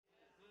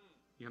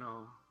You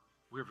know,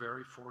 we're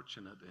very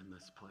fortunate in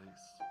this place.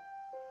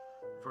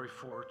 Very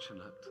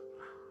fortunate.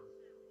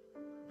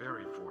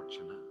 Very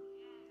fortunate.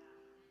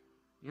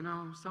 You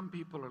know, some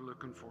people are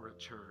looking for a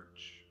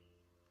church.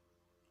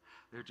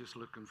 They're just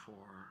looking for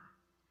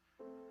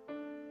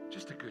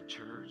just a good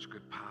church,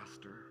 good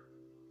pastor.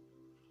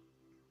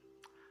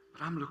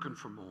 But I'm looking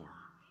for more.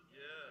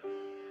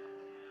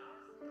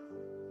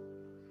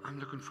 I'm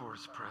looking for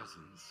his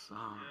presence.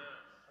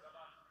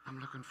 I'm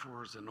looking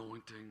for his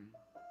anointing.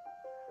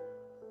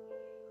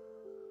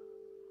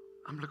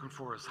 I'm looking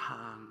for his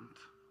hand.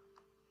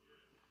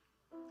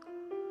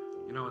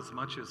 You know, as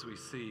much as we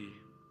see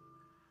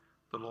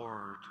the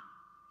Lord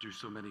do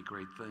so many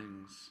great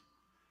things,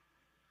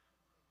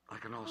 I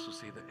can also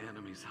see the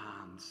enemy's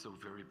hand so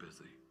very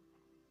busy.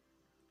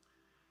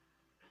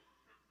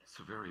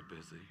 So very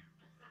busy.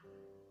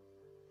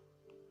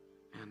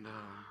 And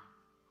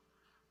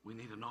we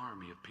need an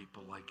army of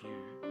people like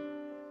you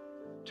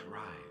to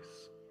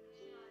rise.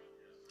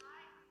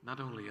 Not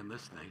only in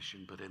this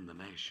nation, but in the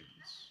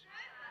nations.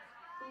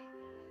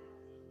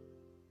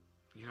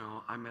 You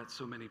know, I met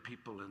so many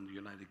people in the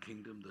United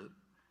Kingdom that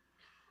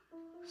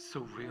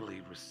so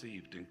really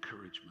received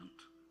encouragement.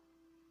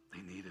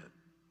 They need it.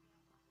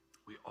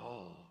 We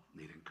all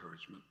need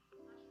encouragement.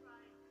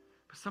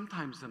 But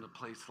sometimes in a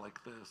place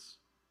like this,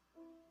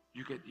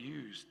 you get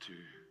used to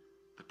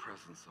the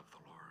presence of the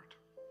Lord.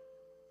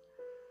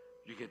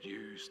 You get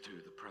used to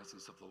the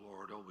presence of the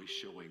Lord always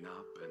showing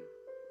up, and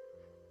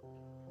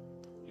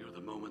you know,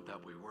 the moment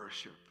that we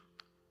worship,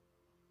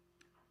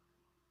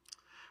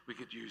 we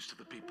get used to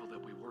the people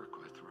that we work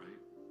with,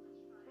 right?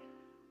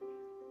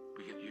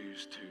 We get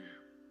used to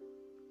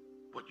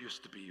what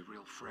used to be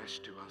real fresh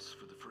to us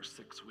for the first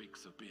 6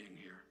 weeks of being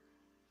here.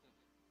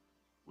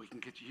 We can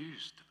get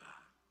used to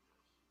that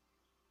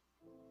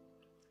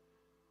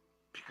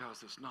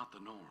because it's not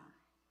the norm.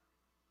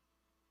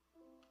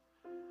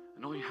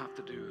 And all you have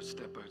to do is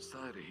step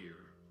outside of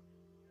here.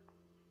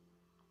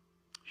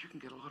 You can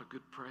get a lot of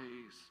good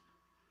praise,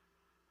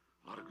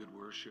 a lot of good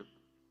worship.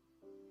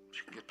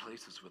 You can get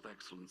places with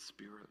excellent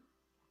spirit.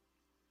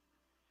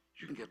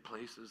 You can get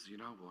places, you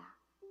know, where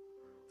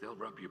they'll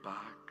rub you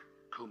back,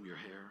 comb your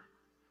hair.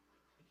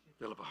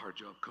 They'll have a hard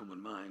job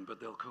combing mine, but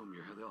they'll comb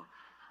your hair.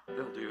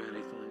 They'll do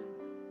anything.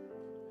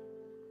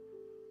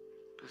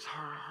 It's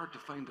hard to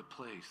find a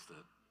place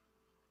that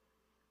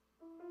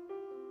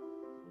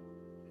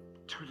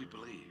truly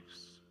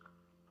believes.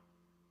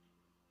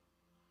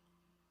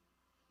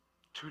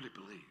 Truly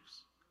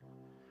believes.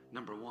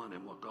 Number one,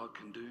 in what God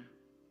can do.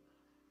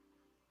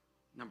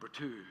 Number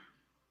two,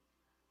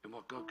 in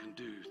what God can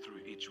do through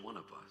each one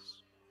of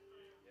us.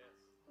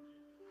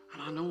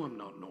 And I know I'm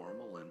not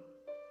normal, and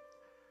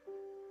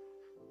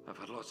I've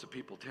had lots of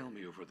people tell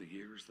me over the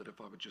years that if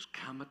I would just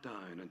calm it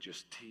down and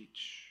just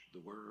teach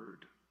the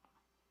word,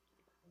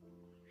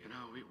 you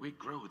know, we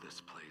grow this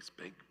place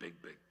big,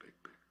 big, big, big,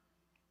 big.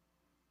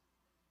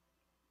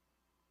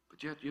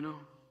 But yet, you know,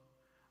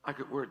 I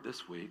got word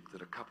this week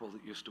that a couple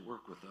that used to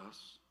work with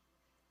us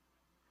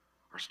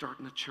are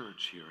starting a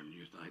church here in the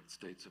United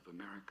States of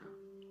America.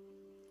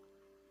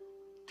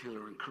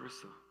 Taylor and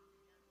Carissa.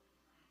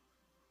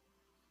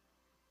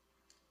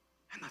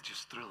 And that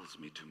just thrills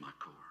me to my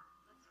core.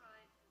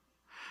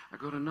 I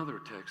got another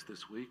text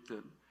this week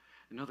that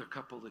another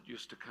couple that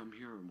used to come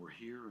here and were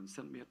here and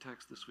sent me a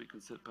text this week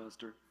and said,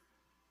 Pastor,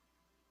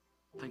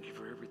 thank you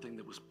for everything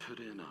that was put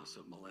in us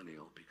at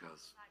Millennial,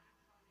 because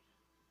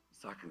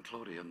Zach and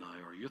Claudia and I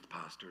are youth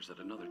pastors at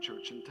another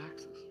church in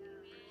Texas.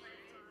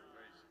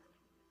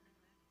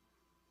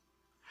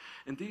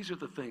 And these are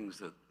the things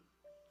that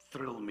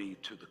thrill me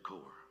to the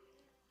core.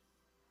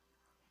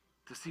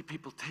 To see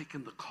people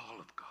taking the call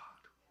of God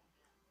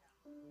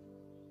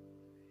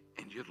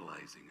and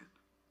utilizing it.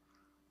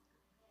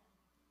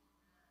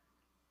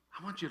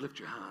 I want you to lift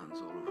your hands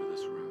all over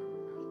this room.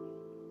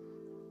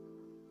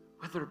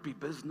 Whether it be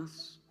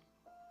business,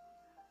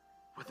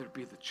 whether it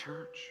be the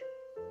church,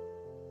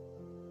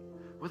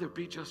 whether it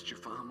be just your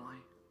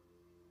family.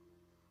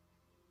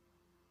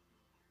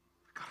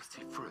 I gotta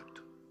see fruit.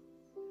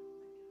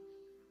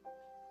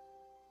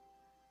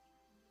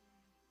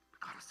 I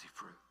gotta see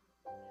fruit.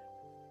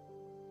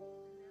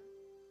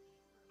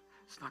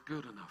 It's not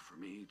good enough for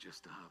me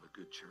just to have a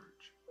good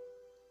church.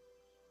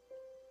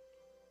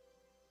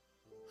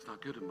 It's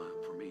not good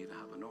enough for me to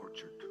have an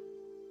orchard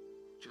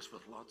just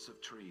with lots of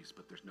trees,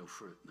 but there's no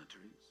fruit in the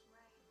trees.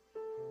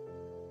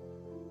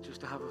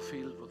 Just to have a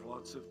field with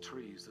lots of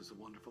trees is a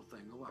wonderful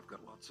thing. Oh, I've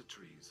got lots of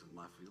trees in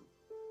my field.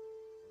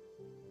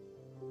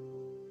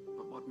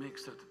 But what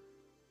makes it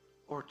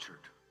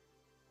orchard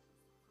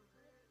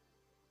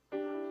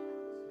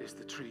is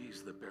the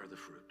trees that bear the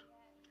fruit,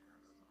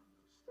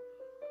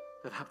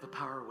 that have the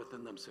power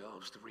within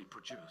themselves to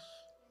reproduce.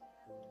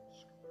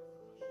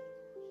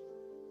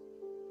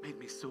 Made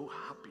me so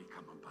happy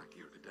coming back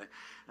here today.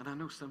 And I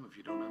know some of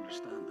you don't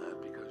understand that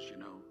because, you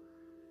know,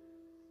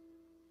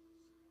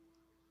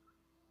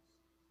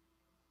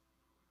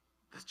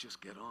 let's just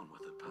get on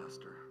with it,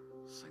 Pastor.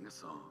 Sing a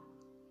song.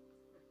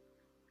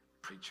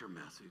 Preach your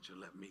message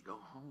and let me go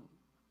home.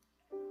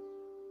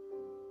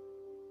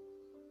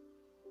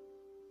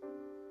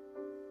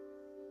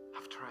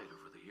 tried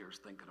over the years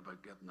thinking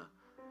about getting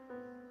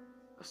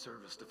a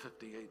service to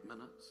 58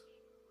 minutes.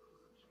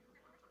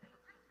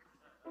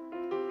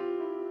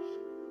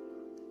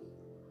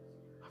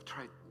 I've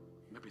tried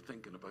maybe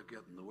thinking about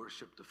getting the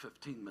worship to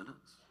 15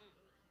 minutes.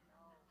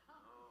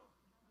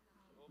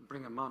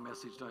 Bringing my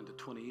message down to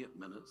 28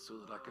 minutes so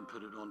that I can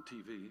put it on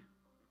TV.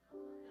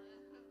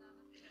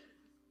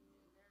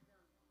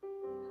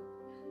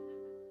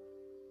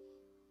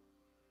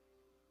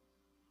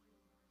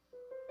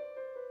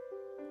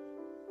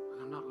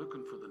 And I'm not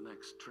looking for the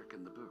next trick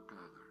in the book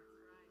either.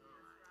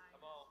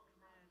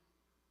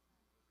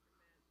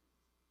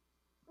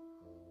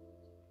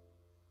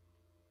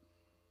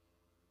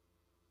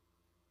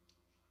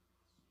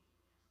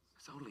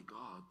 It's only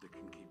God that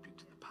can keep you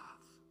to the path.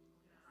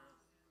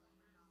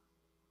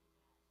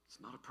 It's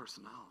not a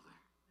personality.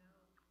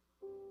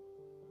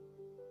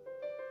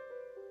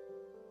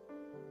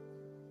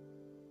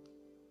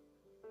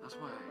 That's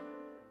why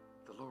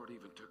the Lord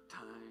even took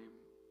time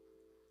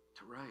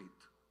to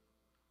write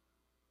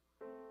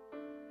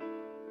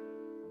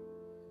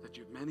that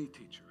you have many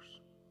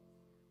teachers,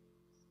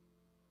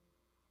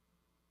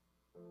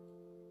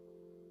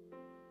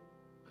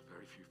 but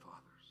very few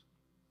fathers.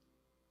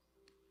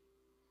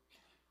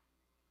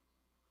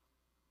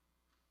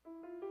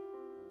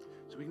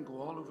 So we can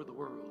go all over the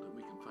world and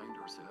we can find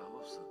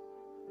ourselves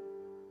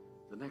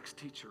the next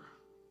teacher.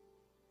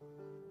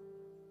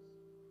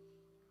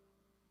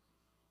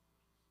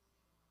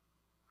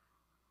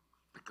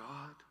 But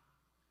God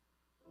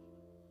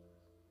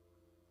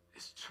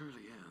is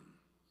truly in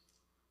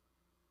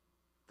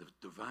the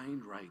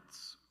divine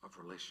rights of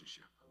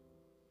relationship.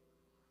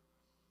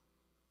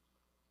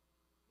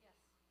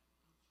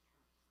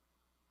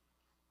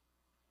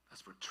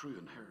 That's where true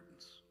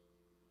inheritance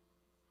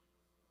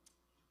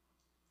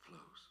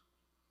flows.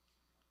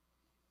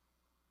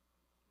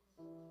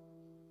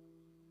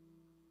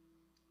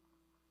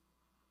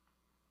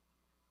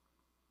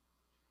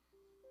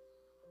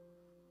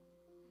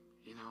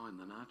 You know, in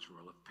the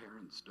natural, if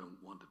parents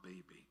don't want a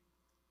baby,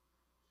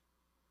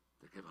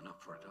 they're given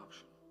up for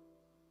adoption.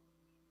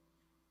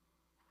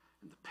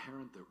 And the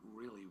parent that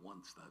really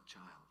wants that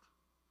child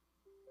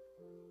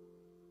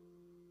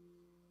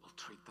will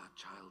treat that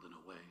child in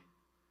a way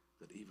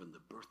that even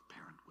the birth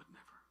parent would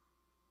never.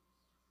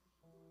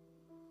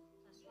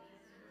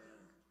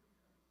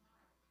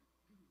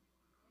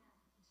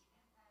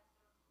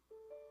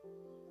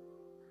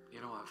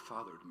 You know, I've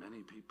fathered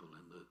many people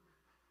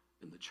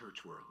in the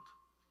church world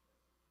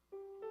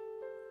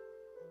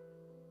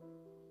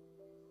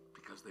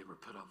because they were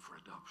put up for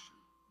adoption.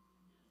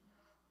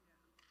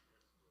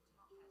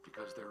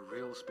 Because their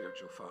real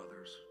spiritual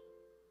fathers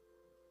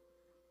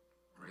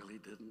really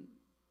didn't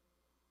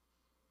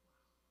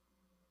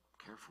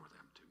care for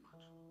them too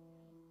much.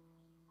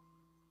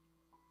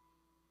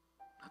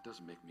 That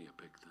doesn't make me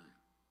a big thing.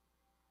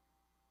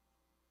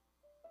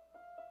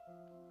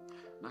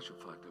 In actual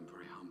fact, I'm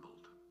very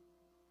humbled.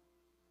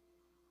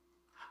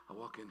 I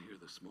walk in here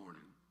this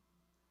morning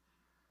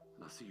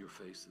and I see your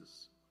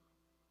faces,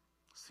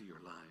 see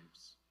your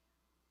lives.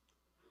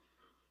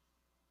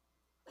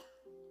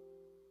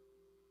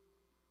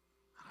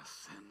 And I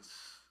sense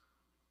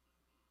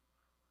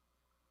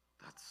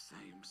that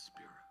same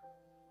spirit.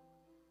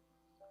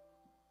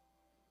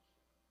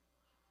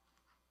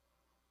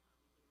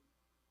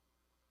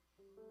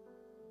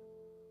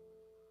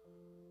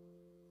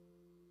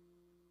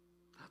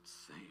 That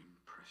same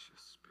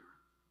precious spirit.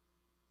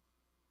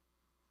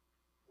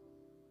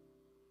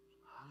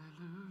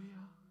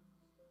 Hallelujah.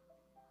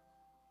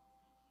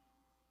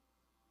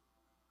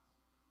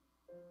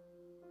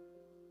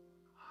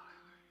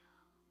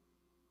 Hallelujah.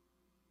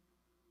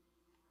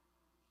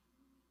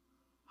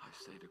 I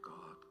say to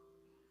God,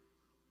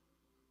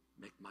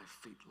 make my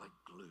feet like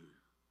glue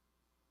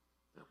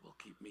that will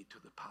keep me to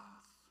the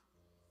path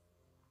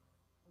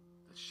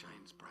that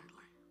shines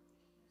brightly,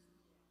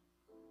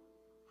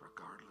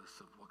 regardless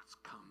of what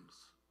comes,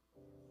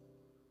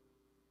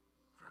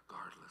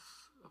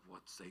 regardless of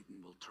what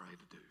Satan will try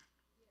to do.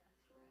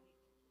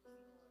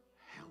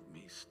 Help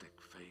me stick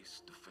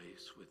face to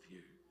face with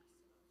you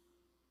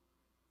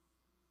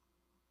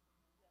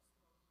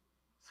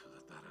so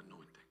that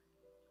anointing,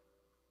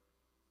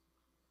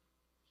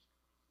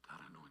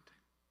 hallelujah.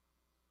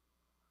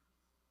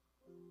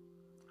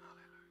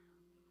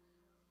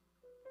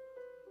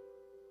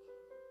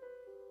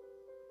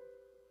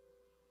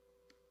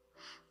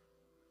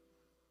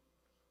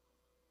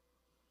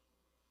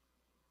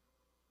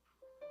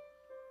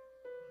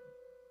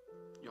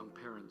 Young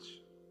parents,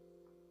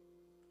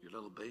 your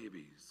little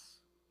babies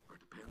are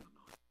dependent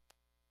on you.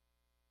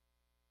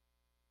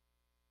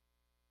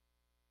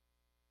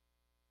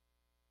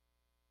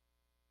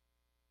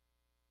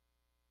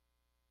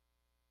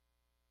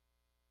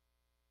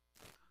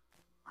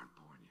 Aren't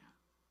born yet.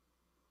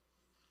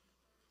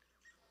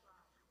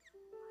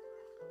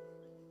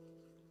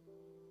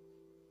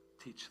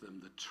 Teach them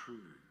the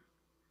true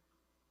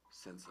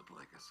sense of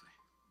legacy.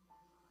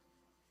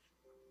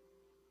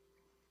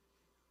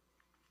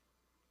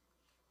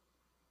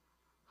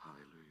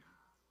 Hallelujah.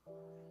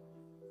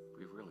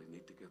 We really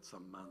need to get get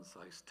some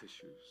man-sized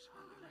tissues.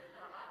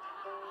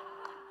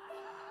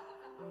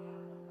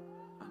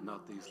 And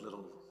not these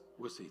little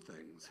wussy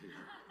things here.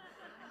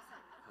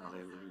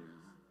 Hallelujah.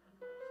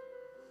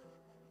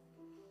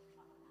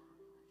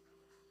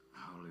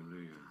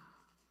 Hallelujah.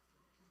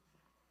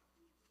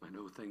 I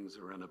know things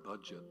are in a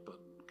budget, but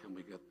can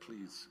we get,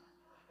 please,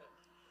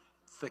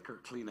 thicker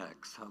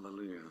Kleenex?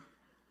 Hallelujah.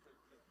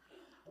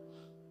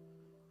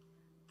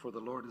 For the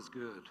Lord is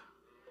good.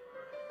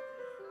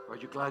 Are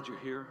you glad you're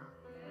here?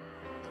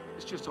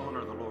 Let's just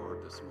honor the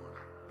Lord this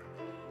morning.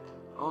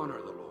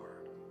 Honor the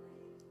Lord.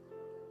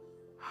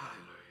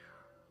 Hallelujah.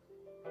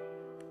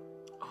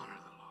 Honor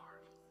the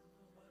Lord.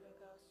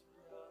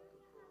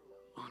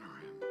 Honor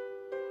Him.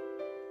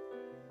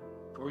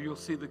 For you'll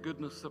see the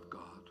goodness of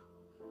God.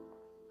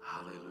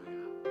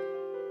 Hallelujah.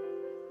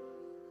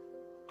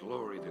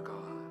 Glory to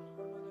God.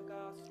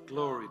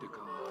 Glory to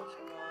God.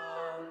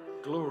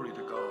 Glory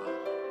to God.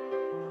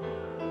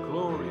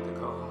 Glory to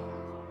God.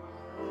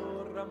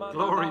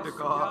 Glory to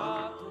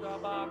God.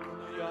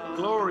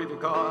 Glory to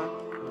God.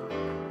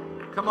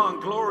 Come on,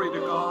 glory to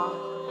God.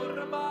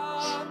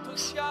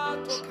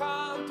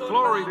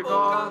 Glory to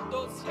God.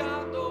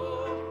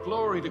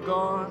 Glory to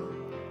God.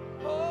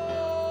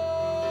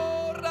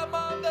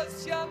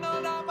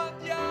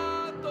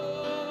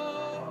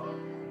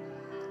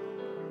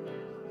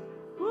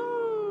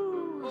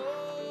 Woo.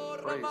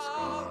 Praise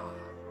God.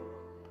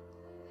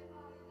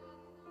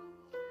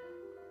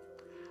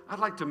 I'd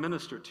like to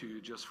minister to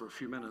you just for a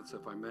few minutes,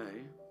 if I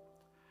may,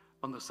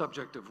 on the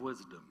subject of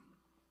wisdom.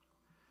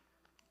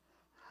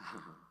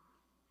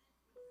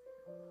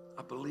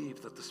 I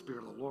believe that the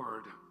Spirit of the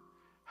Lord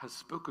has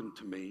spoken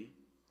to me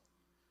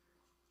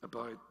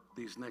about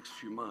these next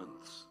few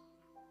months.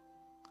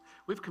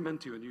 We've come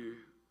into a new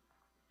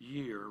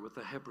year with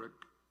the Hebraic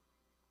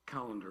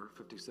calendar,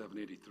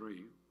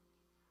 5783.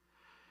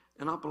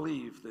 And I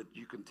believe that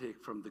you can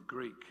take from the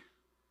Greek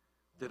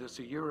that it's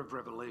a year of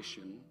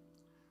revelation,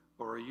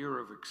 or a year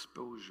of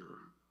exposure,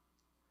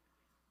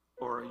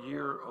 or a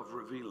year of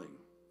revealing.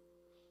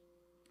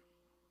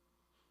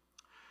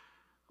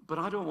 But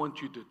I don't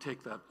want you to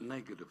take that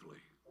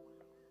negatively.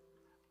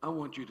 I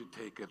want you to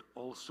take it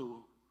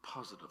also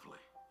positively.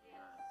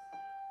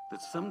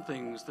 That some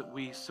things that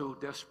we so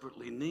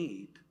desperately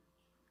need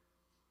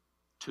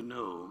to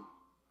know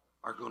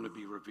are going to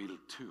be revealed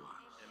to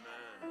us.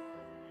 Amen.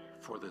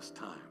 For this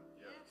time.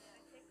 Yes.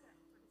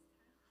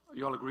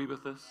 You all agree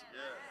with this?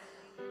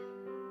 Yes.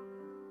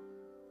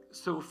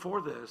 So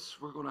for this,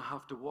 we're going to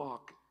have to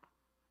walk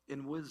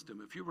in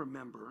wisdom. If you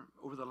remember,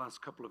 over the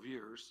last couple of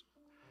years,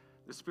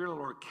 the Spirit of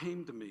the Lord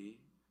came to me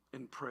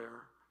in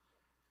prayer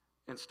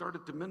and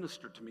started to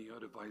minister to me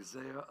out of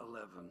Isaiah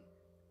 11.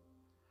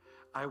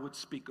 I would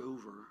speak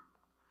over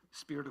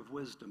spirit of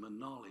wisdom and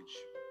knowledge,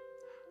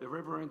 the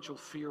reverential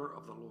fear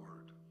of the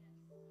Lord.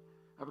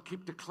 I would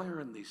keep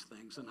declaring these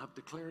things and have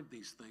declared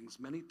these things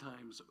many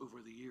times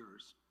over the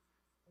years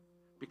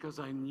because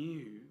I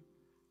knew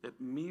that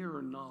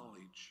mere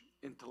knowledge,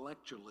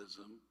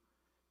 intellectualism,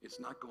 is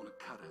not going to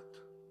cut it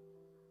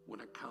when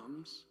it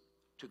comes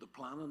to the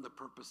plan and the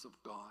purpose of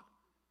God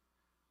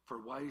for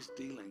wise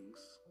dealings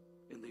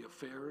in the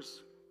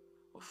affairs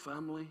of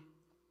family,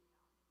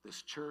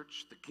 this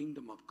church, the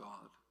kingdom of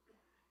God.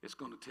 It's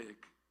going to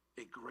take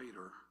a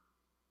greater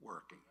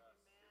working.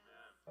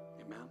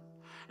 Amen.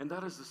 And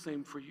that is the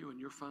same for you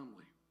and your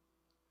family,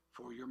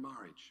 for your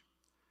marriage.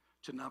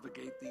 To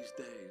navigate these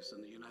days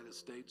in the United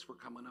States, we're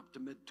coming up to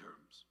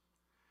midterms.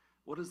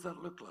 What does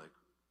that look like?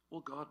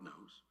 Well, God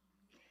knows.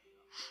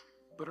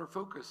 But our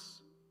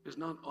focus is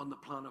not on the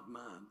plan of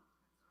man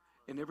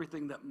and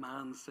everything that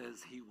man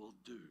says he will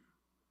do.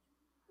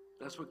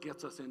 That's what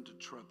gets us into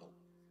trouble.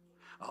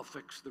 I'll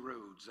fix the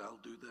roads, I'll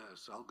do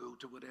this, I'll go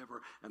to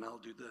whatever, and I'll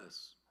do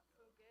this.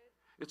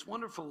 It's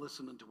wonderful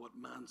listening to what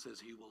man says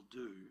he will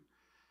do,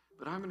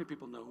 but how many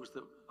people knows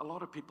that a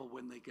lot of people,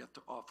 when they get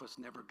to office,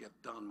 never get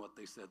done what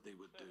they said they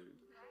would do?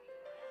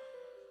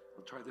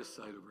 I'll try this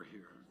side over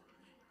here.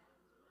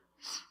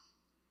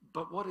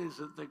 But what is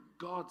it that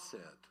God said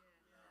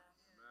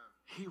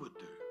he would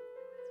do?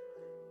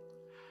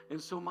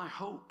 And so my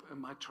hope and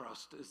my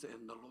trust is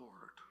in the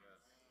Lord.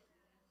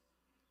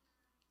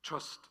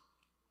 Trust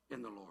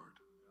in the Lord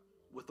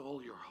with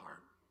all your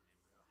heart,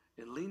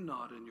 and lean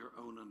not in your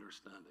own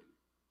understanding.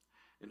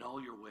 In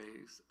all your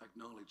ways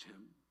acknowledge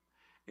him,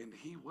 and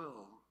he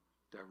will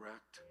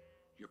direct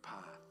your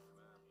path.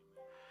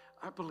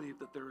 I believe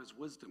that there is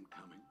wisdom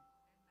coming,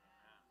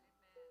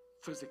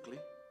 physically,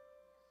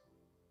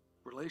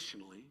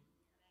 relationally,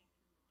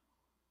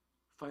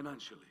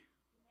 financially.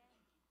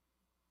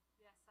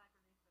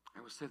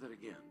 I will say that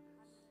again.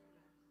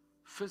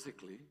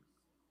 Physically,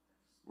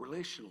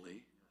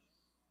 relationally,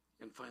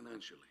 and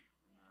financially.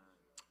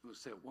 I'm going to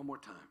say it one more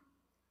time.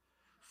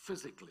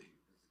 Physically,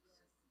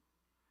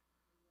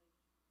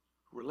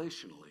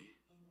 relationally,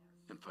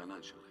 and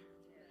financially.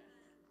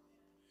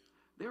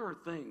 There are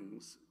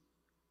things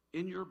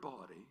in your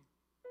body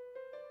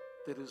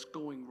that is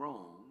going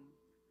wrong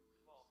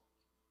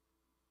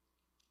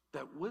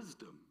that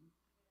wisdom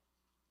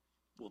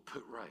will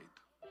put right.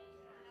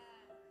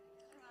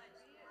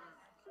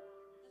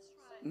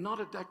 Not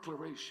a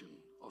declaration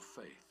of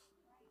faith,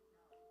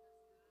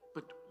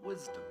 but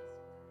wisdom.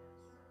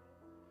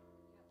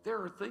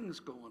 There are things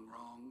going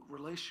wrong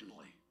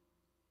relationally.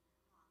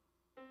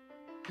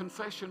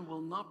 Confession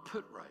will not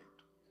put right,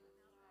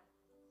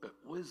 but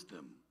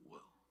wisdom will.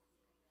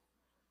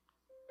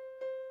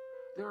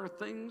 There are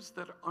things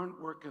that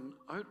aren't working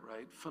out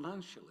right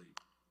financially.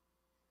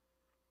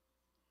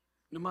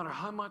 No matter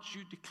how much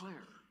you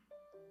declare,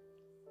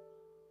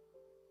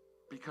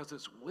 because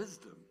it's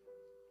wisdom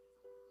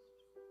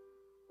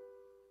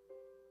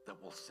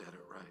that will set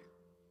it right.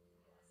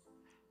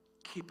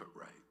 Keep it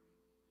right.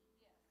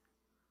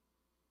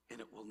 And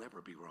it will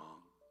never be wrong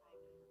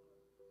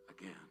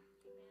again.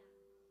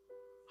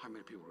 How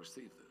many people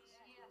receive this?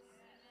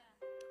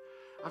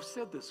 I've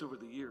said this over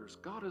the years.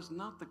 God is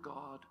not the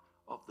God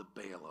of the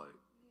bailout.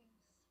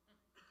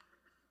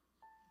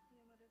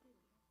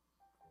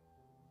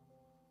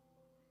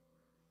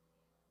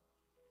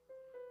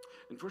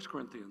 In 1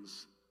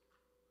 Corinthians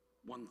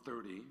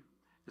 1:30,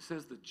 it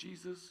says that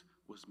Jesus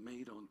was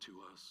made unto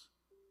us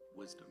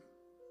wisdom.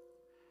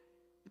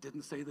 It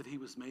didn't say that he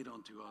was made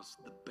unto us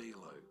the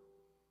bailout.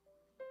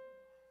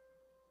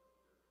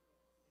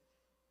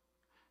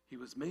 He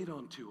was made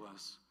unto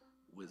us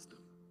wisdom.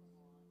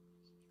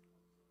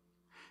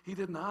 He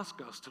didn't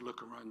ask us to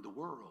look around the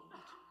world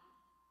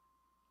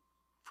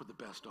for the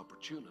best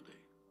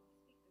opportunity.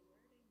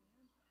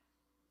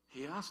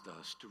 He asked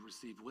us to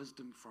receive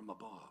wisdom from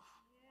above,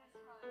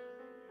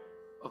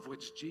 of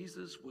which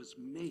Jesus was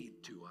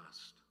made to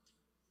us.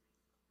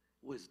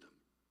 Wisdom.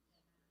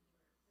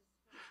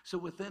 So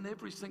within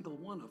every single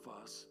one of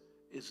us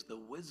is the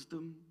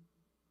wisdom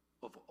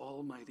of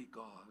Almighty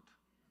God.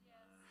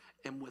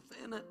 And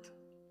within it,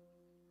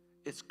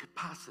 its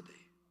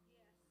capacity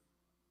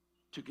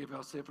to give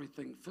us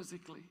everything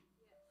physically,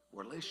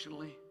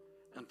 relationally,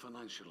 and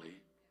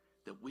financially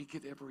that we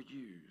could ever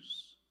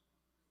use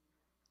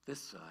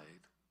this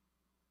side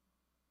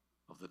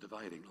of the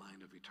dividing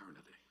line of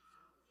eternity.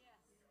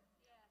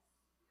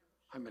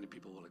 How many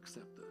people will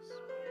accept this?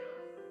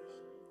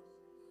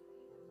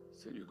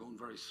 Saying, you're going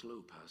very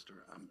slow,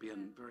 Pastor. I'm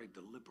being very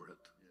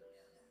deliberate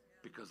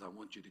because I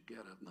want you to get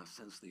it, and I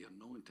sense the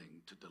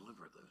anointing to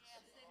deliver this.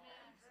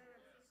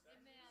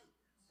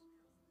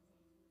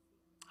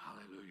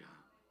 Hallelujah.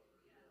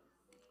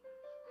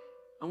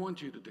 I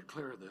want you to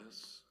declare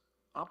this.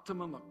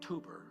 Optimum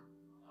October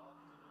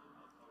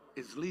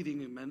is leading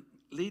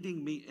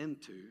me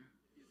into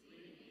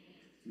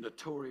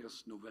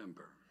Notorious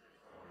November.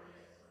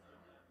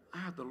 I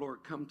had the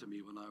Lord come to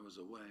me when I was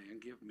away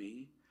and give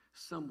me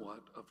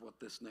somewhat of what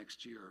this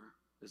next year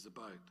is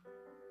about.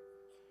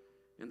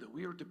 And that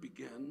we are to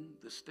begin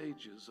the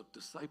stages of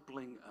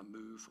discipling a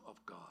move of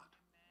God.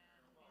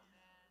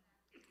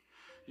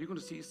 You're going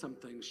to see some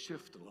things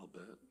shift a little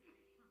bit.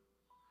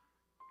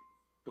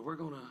 But we're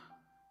going to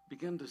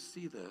begin to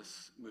see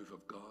this move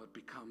of God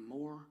become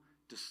more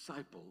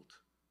discipled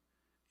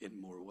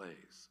in more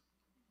ways.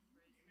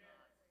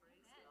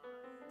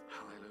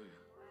 Hallelujah.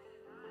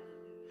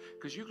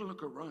 Because you can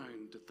look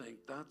around to think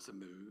that's a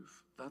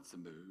move, that's a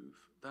move,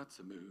 that's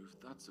a move,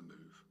 that's a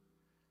move.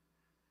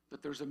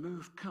 But there's a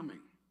move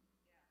coming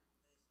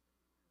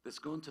that's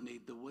going to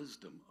need the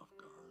wisdom of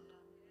God,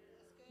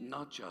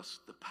 not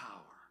just the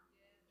power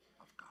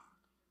of God.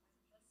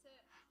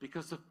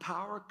 Because if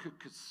power could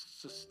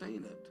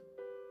sustain it,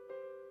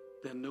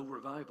 then no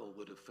revival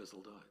would have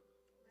fizzled out.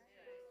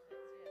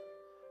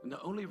 And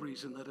the only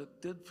reason that it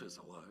did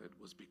fizzle out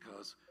was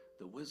because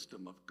the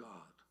wisdom of God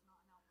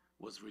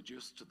was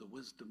reduced to the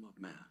wisdom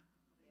of man.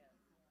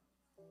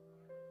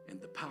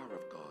 And the power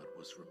of God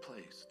was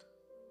replaced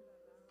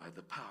by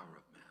the power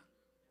of man.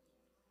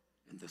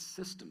 And the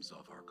systems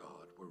of our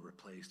God were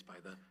replaced by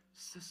the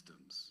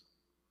systems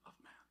of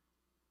man.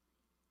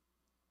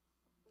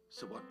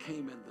 So what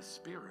came in the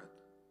spirit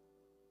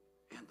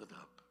ended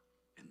up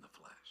in the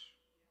flesh.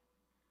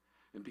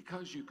 And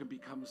because you can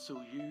become so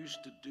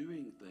used to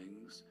doing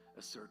things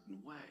a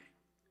certain way,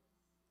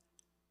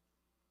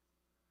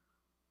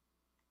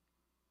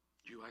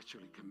 you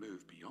actually can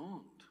move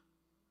beyond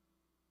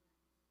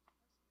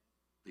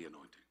the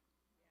anointing.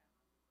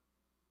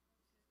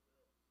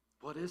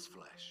 What is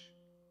flesh?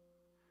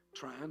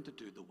 Trying to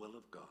do the will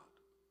of God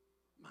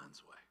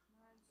man's way.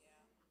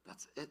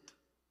 That's it.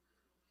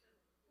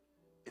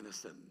 In a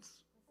sentence.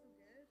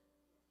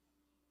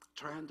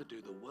 Trying to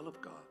do the will of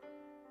God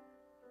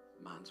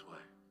man's way.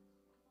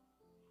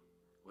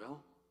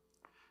 Well,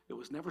 it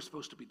was never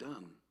supposed to be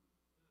done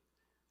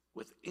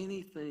with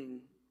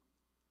anything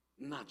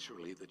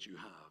naturally that you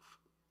have,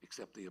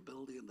 except the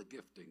ability and the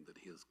gifting that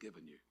He has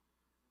given you.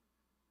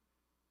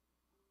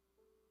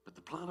 But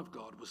the plan of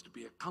God was to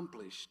be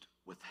accomplished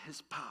with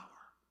His power,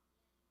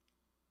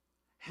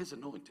 His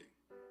anointing.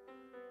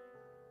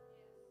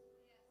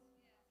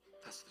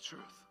 That's the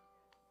truth.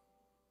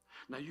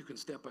 Now you can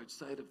step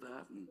outside of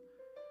that, and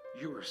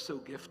you are so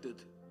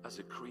gifted as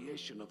a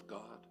creation of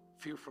God,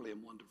 fearfully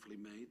and wonderfully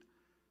made,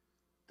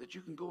 that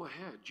you can go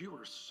ahead. You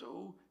are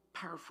so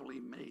powerfully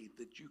made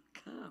that you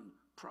can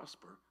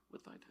prosper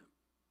without Him.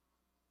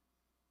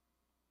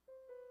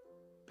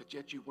 but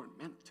yet you weren't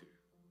meant to.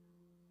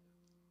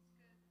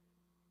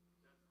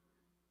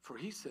 For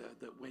he said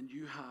that when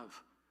you have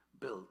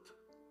built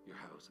your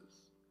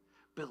houses,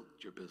 built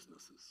your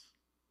businesses,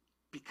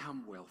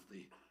 become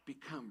wealthy,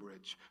 become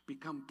rich,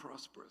 become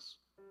prosperous,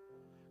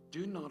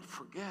 do not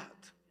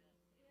forget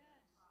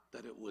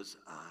that it was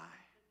I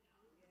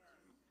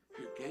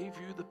who gave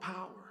you the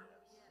power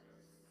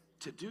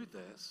to do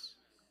this.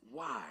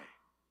 Why?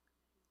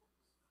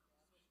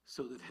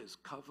 So that his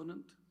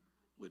covenant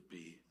would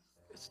be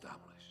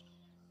established.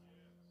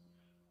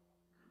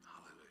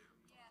 Hallelujah.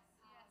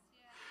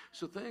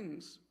 So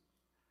things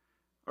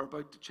are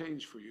about to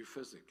change for you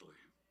physically.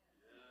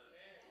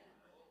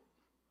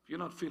 If you're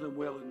not feeling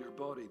well in your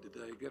body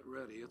today, get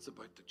ready. It's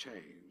about to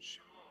change.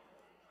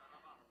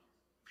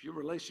 If your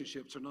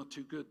relationships are not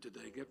too good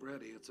today, get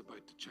ready. It's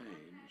about to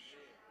change.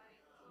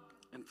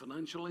 And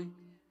financially,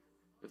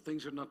 if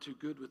things are not too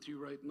good with you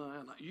right now,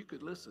 and you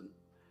could listen,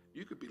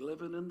 you could be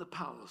living in the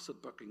palace at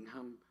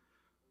Buckingham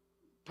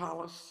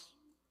Palace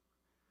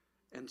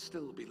and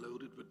still be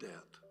loaded with debt.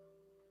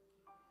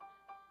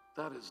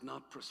 That is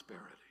not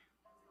prosperity.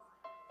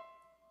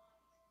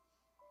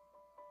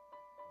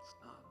 It's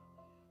not.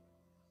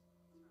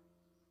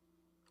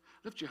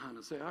 Lift your hand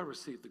and say, I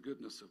receive the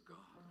goodness of God.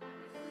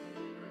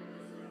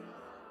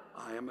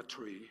 I am a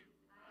tree,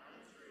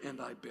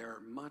 and I bear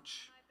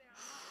much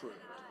fruit.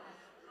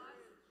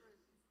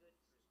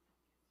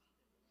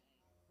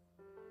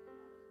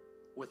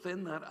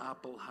 Within that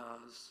apple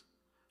has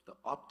the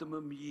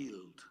optimum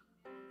yield,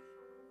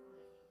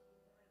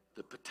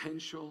 the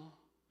potential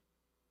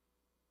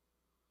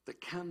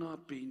that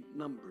cannot be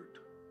numbered.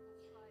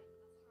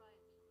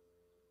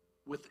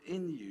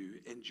 Within you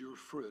and your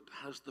fruit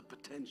has the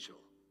potential,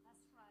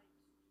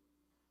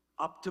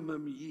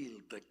 optimum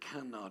yield that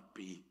cannot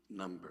be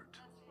numbered.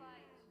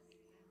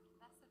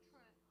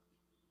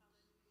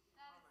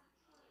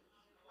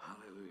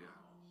 Hallelujah.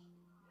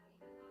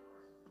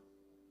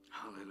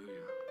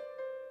 Hallelujah.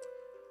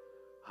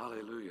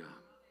 Hallelujah.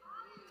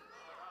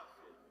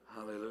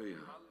 Hallelujah.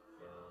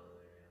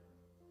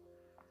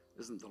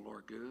 Isn't the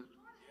Lord good?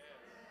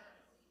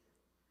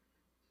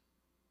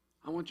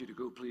 I want you to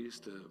go, please,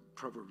 to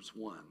Proverbs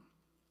 1.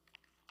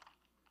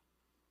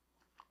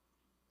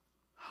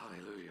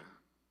 Hallelujah.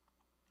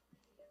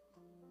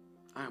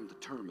 I am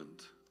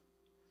determined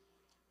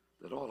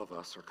that all of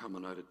us are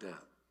coming out of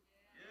debt.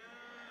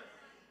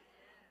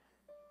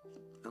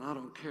 And I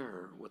don't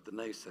care what the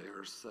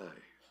naysayers say,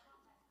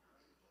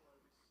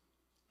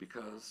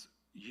 because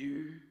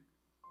you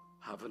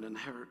have an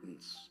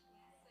inheritance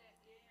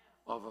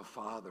of a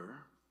Father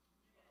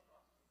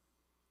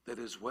that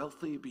is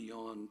wealthy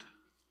beyond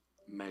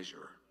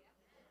measure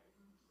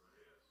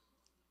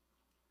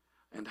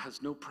and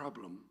has no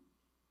problem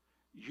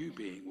you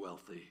being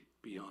wealthy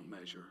beyond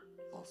measure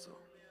also.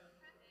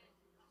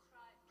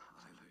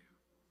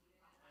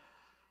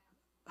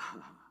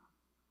 Hallelujah.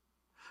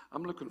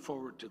 I'm looking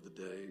forward to the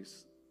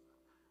days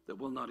that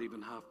we'll not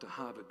even have to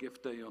have a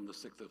gift day on the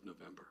 6th of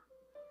November.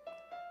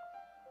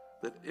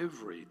 That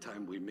every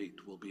time we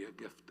meet will be a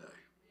gift day.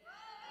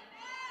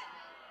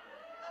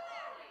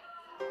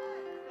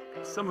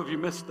 Some of you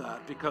missed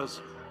that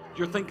because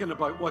you're thinking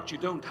about what you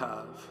don't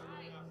have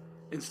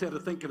instead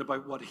of thinking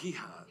about what He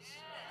has.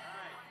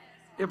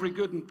 Every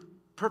good and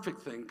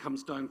perfect thing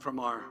comes down from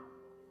our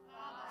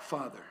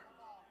Father.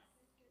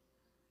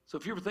 So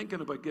if you were thinking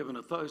about giving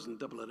 1,000,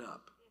 double it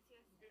up.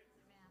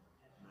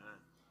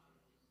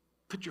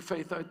 Put your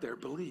faith out there,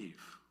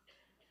 believe.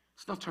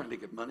 It's not trying to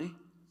get money.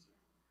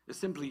 It's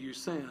simply you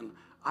saying,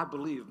 I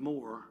believe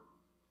more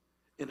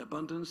in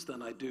abundance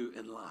than I do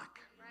in lack.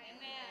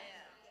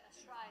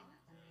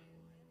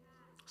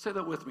 Say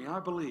that with me. I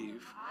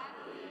believe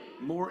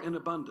more in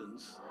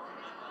abundance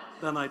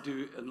than I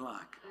do in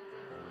lack.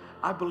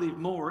 I believe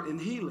more in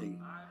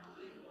healing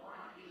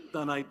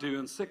than I do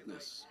in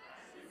sickness.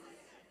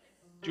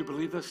 Do you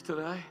believe this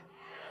today?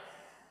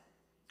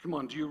 Come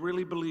on, do you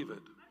really believe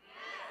it?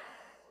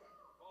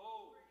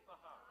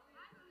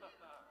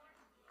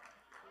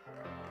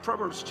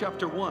 Proverbs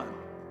chapter 1.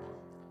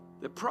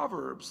 The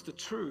Proverbs, the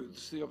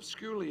truths, the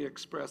obscurely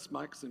expressed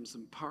maxims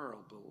and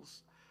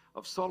parables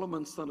of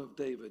Solomon, son of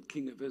David,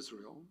 king of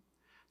Israel,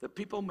 that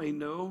people may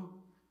know.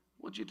 I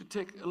want you to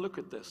take a look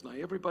at this now.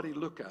 Everybody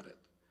look at it.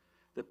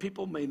 That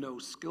people may know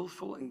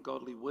skillful and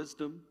godly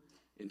wisdom,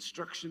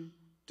 instruction,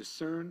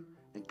 discern,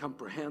 and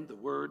comprehend the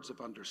words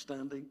of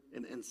understanding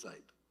and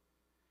insight.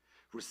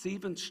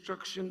 Receive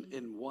instruction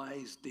in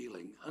wise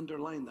dealing.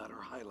 Underline that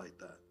or highlight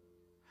that.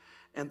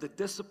 And the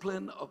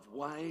discipline of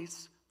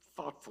wise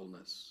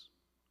thoughtfulness,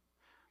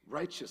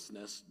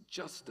 righteousness,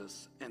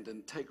 justice, and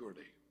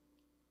integrity.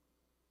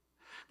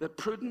 That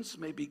prudence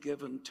may be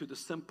given to the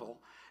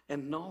simple,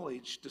 and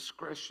knowledge,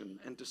 discretion,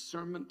 and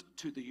discernment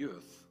to the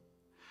youth.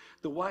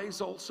 The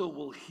wise also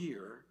will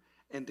hear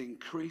and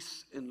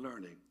increase in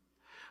learning.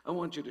 I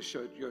want you to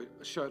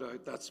shout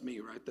out, that's me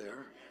right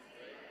there.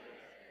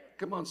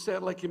 Come on, say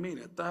it like you mean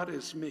it. That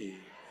is me.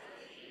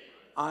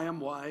 I am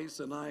wise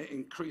and I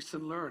increase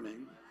in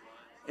learning.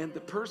 And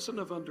the person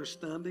of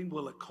understanding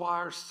will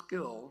acquire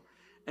skill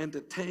and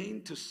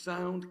attain to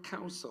sound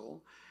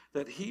counsel,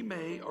 that he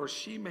may or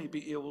she may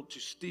be able to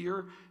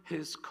steer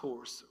his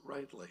course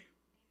rightly.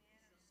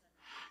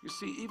 You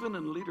see, even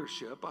in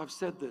leadership, I've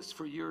said this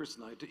for years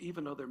now to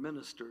even other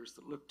ministers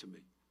that look to me,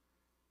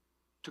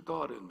 to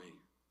God in me,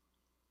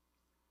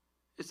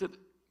 is that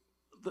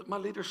my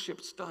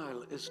leadership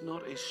style is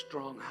not a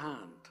strong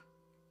hand,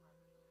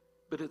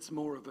 but it's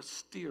more of a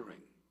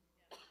steering.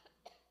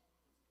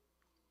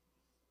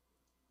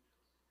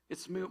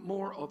 It's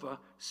more of a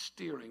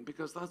steering,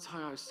 because that's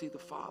how I see the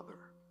Father.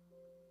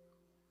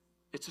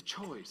 It's a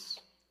choice.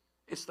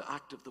 It's the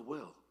act of the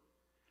will.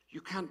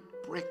 You can't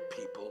break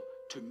people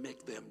to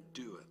make them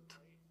do it.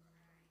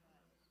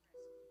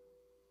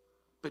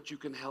 But you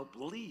can help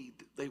lead.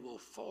 They will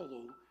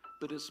follow,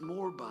 but it's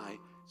more by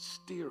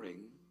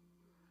steering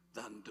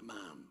than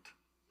demand.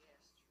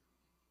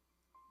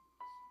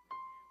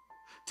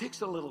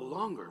 Takes a little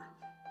longer,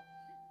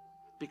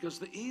 because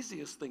the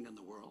easiest thing in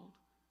the world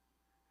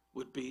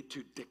would be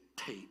to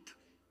dictate.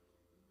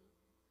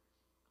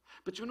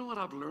 But you know what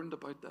I've learned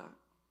about that?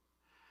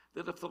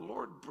 That if the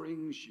Lord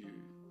brings you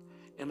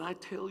and I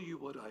tell you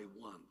what I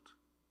want,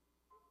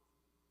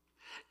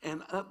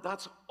 and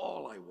that's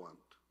all I want,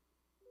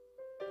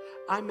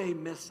 I may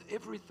miss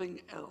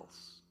everything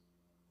else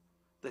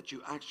that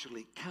you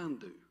actually can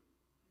do,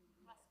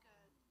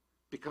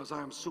 because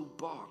I am so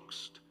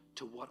boxed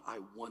to what I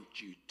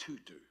want you to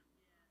do.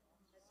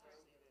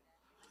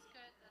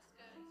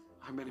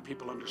 How many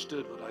people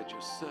understood what I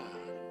just said?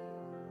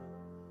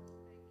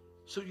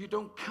 So you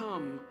don't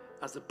come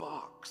as a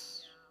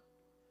box.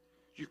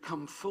 You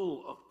come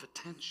full of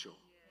potential.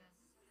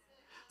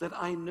 That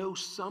I know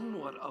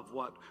somewhat of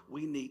what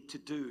we need to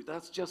do.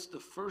 That's just the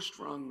first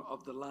rung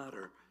of the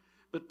ladder.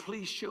 But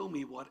please show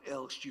me what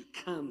else you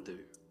can do.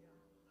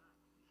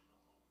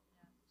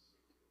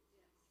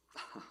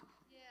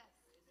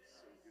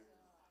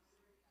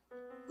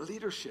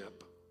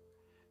 Leadership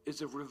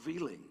is a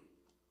revealing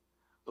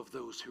of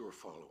those who are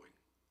following.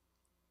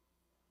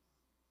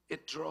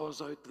 It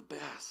draws out the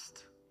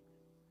best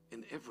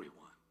in everyone,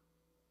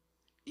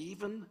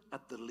 even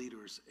at the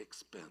leader's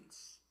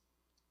expense.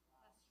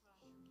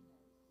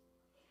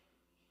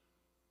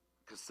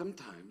 Because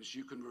sometimes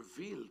you can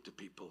reveal to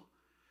people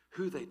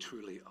who they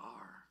truly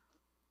are,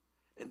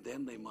 and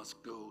then they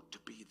must go to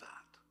be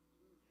that.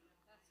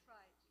 That's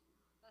right.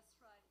 That's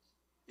right.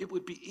 It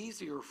would be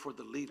easier for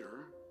the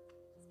leader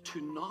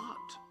to not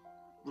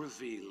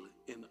reveal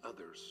in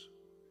others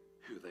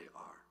who they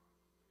are.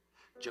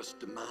 Just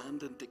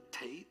demand and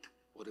dictate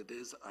what it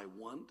is I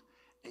want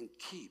and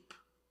keep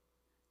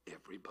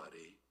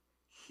everybody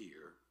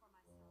here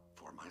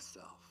for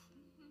myself.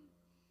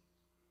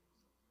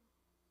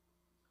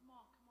 Come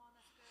on,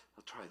 that's good.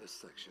 I'll try this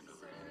section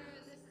over here.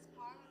 This is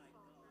powerful.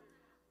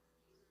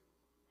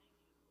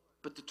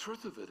 But the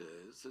truth of it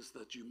is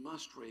that you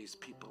must raise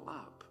people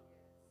up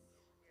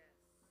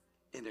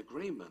in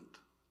agreement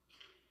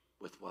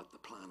with what the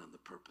plan and the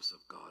purpose of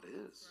God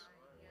is.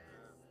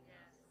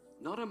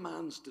 Not a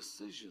man's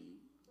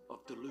decision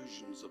of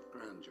delusions of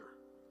grandeur,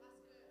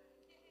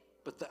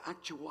 but the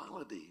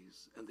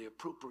actualities and the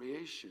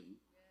appropriation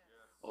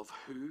of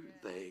who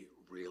they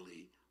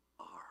really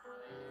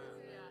are.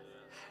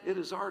 It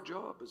is our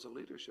job as a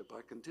leadership,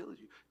 I can tell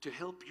you, to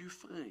help you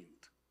find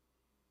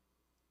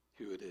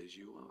who it is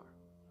you are.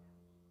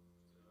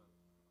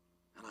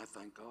 And I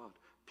thank God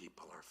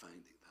people are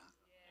finding that.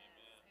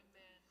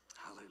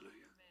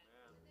 Hallelujah.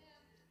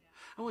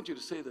 I want you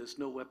to say this: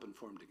 no weapon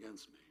formed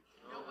against me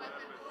No weapon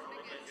formed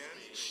against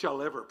me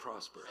shall ever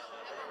prosper.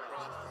 ever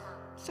prosper.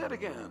 Say it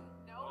again.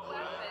 No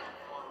weapon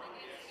formed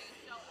against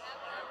me shall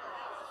ever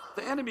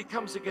prosper. The enemy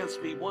comes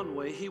against me one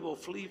way, he will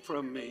flee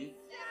from me.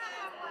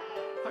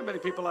 How many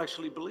people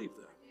actually believe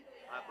that?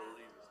 I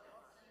believe it.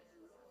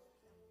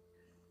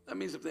 That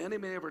means if the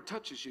enemy ever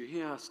touches you, he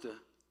has to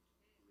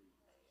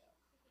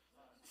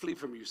flee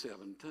from you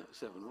seven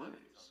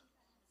ways.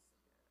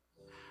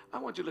 I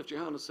want you to lift your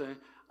hand and say,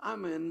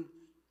 I'm in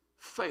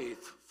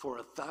faith for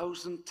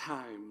 1,000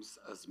 times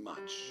as much.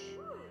 Faith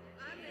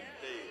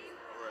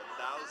for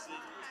 1,000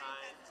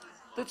 times.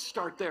 Let's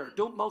start there.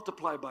 Don't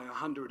multiply by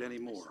 100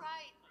 anymore.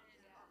 Right.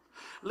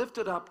 Lift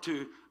it up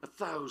to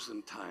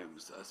 1,000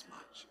 times as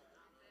much.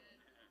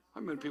 How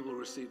many people will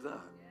receive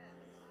that?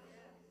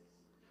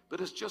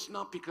 But it's just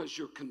not because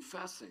you're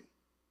confessing.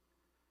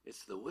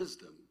 It's the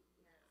wisdom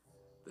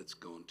that's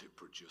going to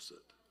produce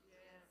it.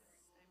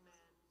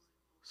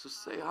 So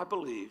say, I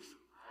believe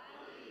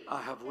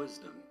I have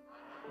wisdom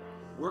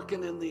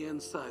working in the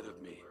inside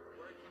of me.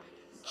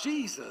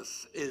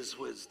 Jesus is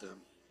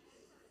wisdom,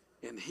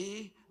 and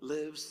he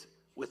lives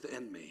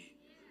within me.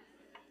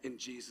 In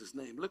Jesus'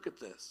 name. Look at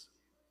this.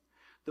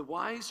 The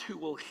wise who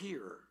will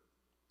hear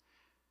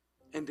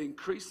and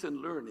increase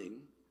in learning,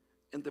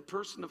 and the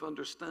person of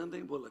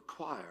understanding will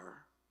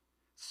acquire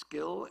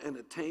skill and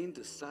attain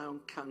to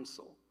sound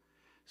counsel,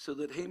 so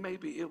that he may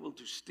be able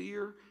to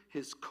steer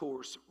his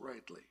course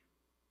rightly.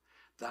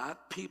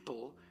 That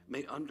people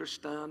may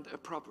understand a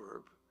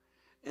proverb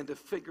and a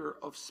figure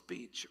of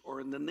speech or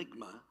an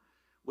enigma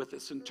with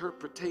its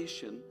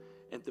interpretation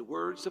and the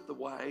words of the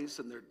wise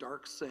and their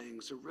dark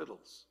sayings are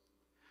riddles.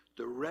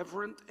 The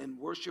reverent and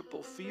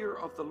worshipful fear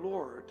of the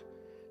Lord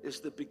is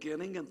the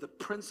beginning and the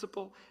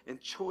principal and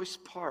choice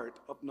part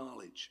of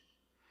knowledge.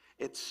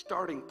 Its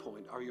starting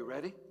point, are you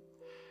ready?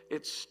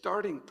 Its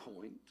starting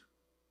point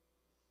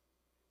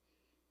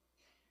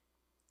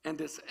and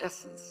its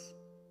essence.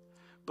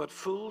 But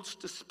fools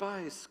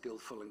despise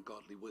skillful and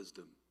godly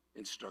wisdom,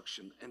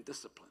 instruction, and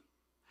discipline.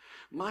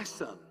 My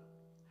son,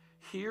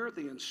 hear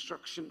the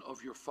instruction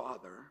of your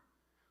father.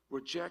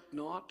 Reject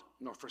not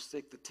nor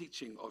forsake the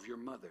teaching of your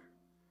mother.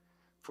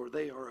 For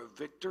they are a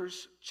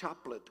victor's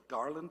chaplet,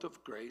 garland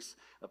of grace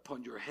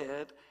upon your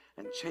head,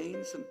 and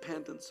chains and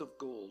pendants of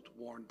gold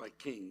worn by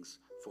kings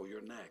for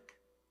your neck.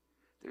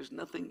 There's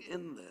nothing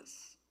in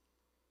this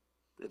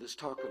that is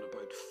talking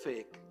about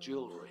fake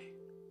jewelry.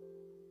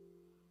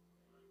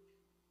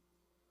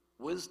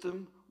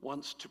 Wisdom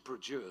wants to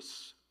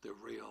produce the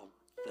real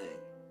thing.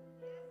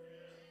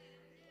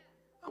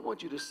 I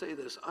want you to say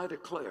this. I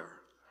declare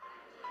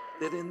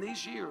that in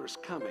these years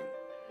coming,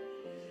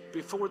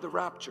 before the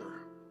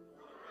rapture,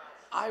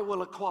 I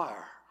will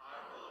acquire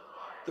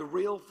the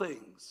real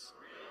things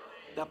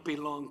that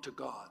belong to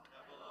God.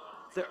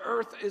 The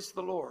earth is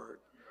the Lord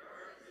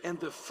and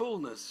the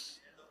fullness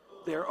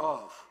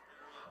thereof.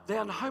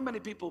 Then how many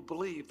people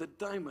believe that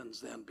diamonds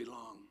then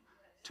belong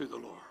to the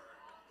Lord?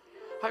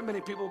 How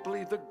many people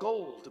believe that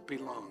gold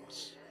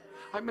belongs?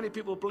 How many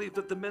people believe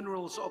that the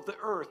minerals of the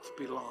earth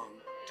belong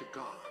to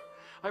God?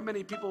 How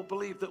many people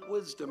believe that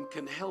wisdom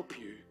can help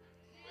you?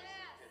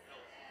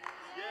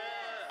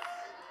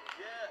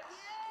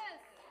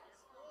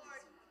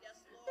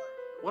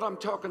 What I'm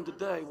talking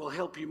today will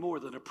help you more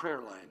than a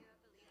prayer line.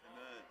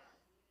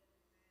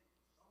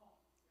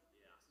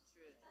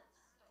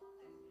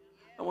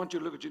 I want you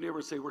to look at your neighbor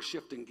and say, we're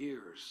shifting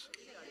gears.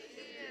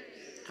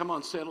 Come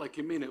on, say it like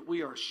you mean it.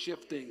 We are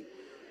shifting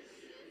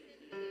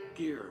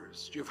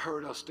gears. You've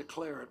heard us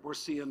declare it. We're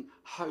seeing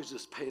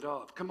houses paid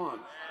off. Come on,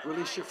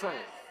 release your faith.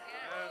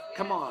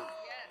 Come on,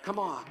 come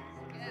on.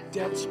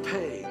 Debts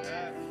paid.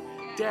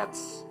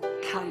 Debts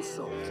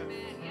canceled.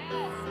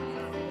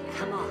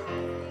 Come on.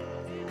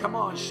 Come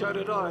on, shout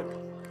it out.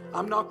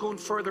 I'm not going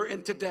further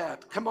into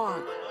debt. Come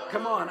on,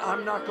 come on.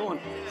 I'm not going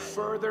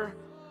further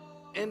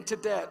into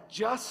debt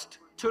just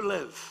to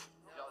live.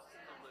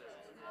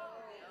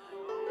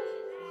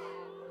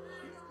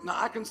 Now,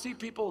 I can see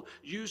people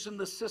using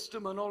the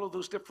system and all of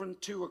those different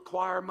to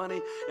acquire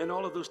money and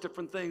all of those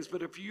different things.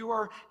 But if you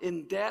are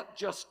in debt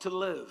just to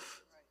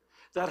live,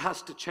 that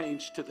has to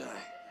change today.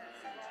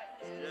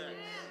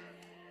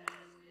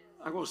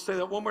 I'm going to say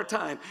that one more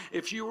time.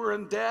 If you were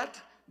in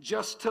debt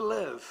just to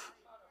live,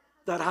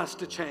 that has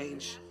to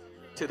change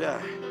today.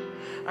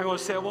 I'm going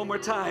to say it one more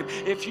time.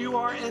 If you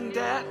are in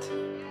debt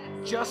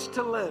just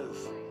to live,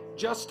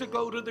 just to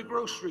go to the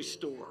grocery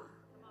store,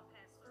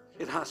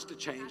 it has to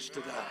change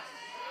today.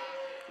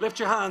 Lift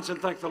your hands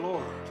and thank the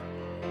Lord.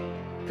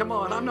 Come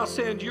on, I'm not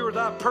saying you're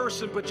that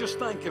person, but just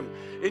thank Him.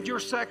 In your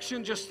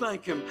section, just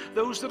thank Him.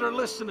 Those that are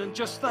listening,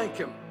 just thank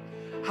Him.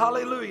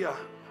 Hallelujah.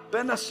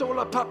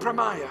 Benasola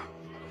papramaya.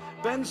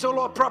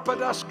 Benzolo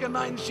propadaska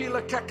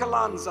ninjila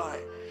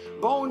kakalanzai.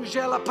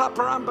 Bonjela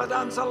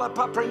paparambadanzala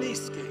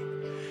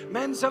papraniski.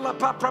 Menzela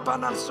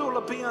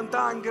paprabanansula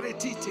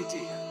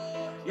piandangritititi.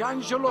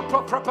 Yanjolo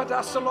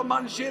paprapadasolo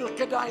manjil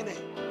kadaine.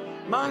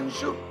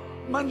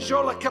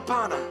 Manjola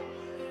kapana.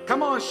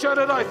 Come on, shout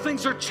it out.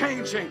 Things are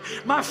changing.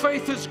 My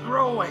faith is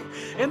growing.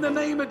 In the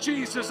name of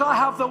Jesus, I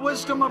have the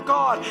wisdom of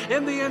God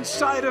in the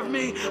inside of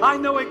me. I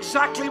know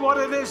exactly what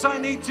it is I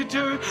need to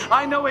do.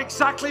 I know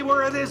exactly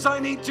where it is I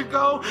need to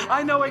go.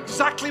 I know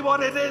exactly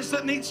what it is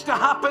that needs to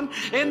happen.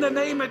 In the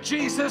name of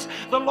Jesus,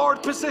 the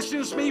Lord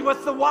positions me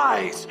with the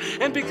wise.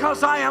 And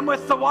because I am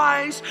with the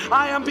wise,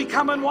 I am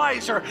becoming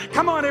wiser.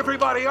 Come on,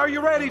 everybody. Are you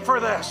ready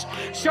for this?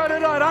 Shout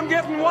it out. I'm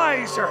getting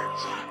wiser.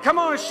 Come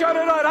on, shout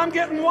it out. I'm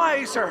getting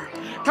wiser.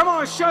 Come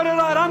on, shout it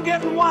out. I'm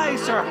getting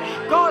wiser.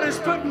 God is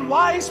putting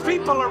wise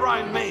people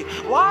around me.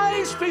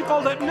 Wise people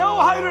that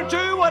know how to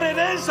do what it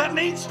is that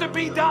needs to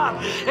be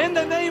done. In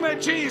the name of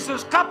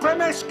Jesus.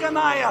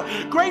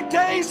 Great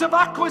days of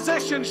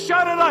acquisition.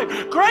 Shout it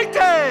out. Great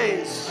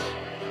days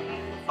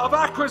of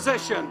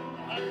acquisition.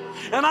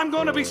 And I'm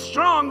going to be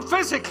strong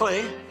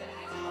physically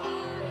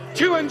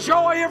to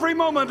enjoy every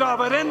moment of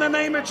it in the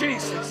name of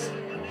Jesus.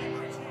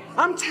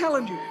 I'm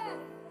telling you.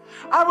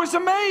 I was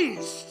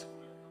amazed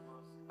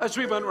as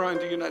we went around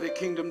the United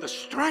Kingdom, the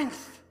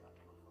strength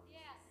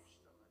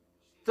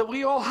that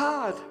we all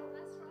had.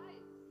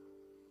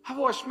 I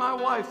watched my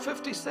wife,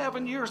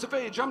 57 years of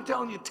age, I'm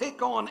telling you,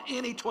 take on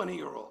any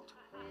 20-year-old.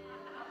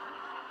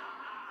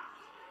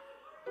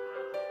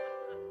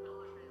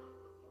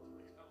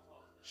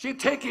 She'd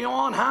take you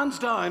on hands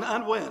down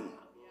and win.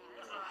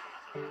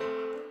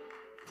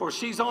 For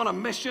she's on a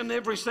mission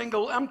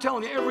I'm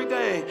telling you, every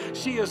day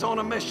she is on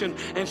a mission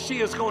and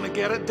she is going to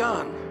get it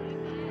done.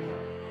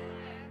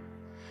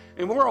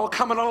 And we're all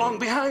coming along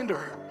behind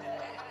her.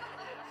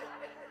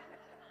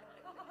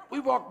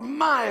 We walked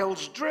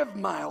miles, drove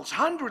miles,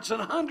 hundreds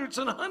and hundreds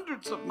and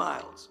hundreds of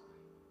miles.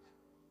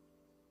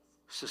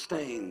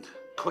 sustained,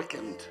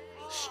 quickened,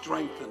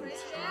 strengthened.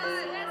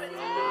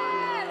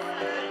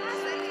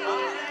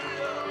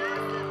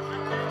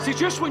 See,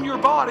 just when your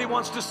body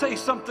wants to say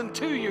something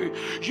to you,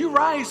 you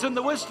rise in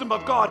the wisdom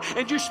of God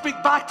and you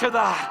speak back to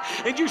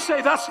that. And you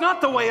say, that's not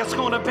the way it's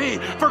going to be.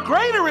 For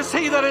greater is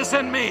he that is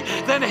in me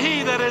than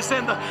he that is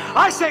in the...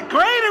 I said,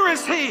 greater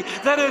is he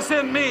that is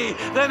in me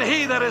than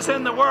he that is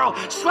in the world.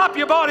 Slap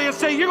your body and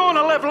say, you're going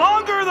to live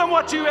longer than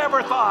what you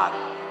ever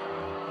thought.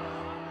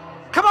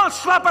 Come on,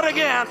 slap it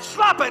again.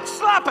 Slap it,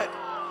 slap it.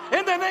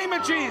 In the name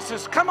of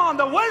Jesus, come on,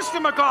 the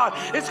wisdom of God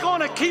is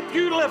going to keep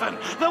you living.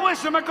 The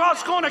wisdom of God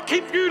is going to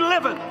keep you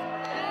living.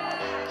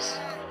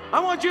 I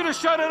want you to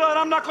shout it out.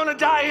 I'm not going to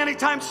die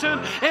anytime soon.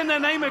 In the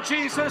name of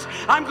Jesus,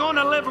 I'm going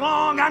to live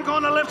long. I'm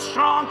going to live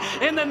strong.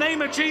 In the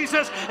name of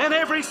Jesus, and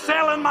every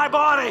cell in my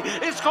body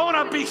is going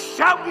to be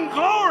shouting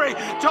glory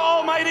to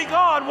Almighty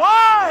God.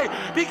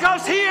 Why?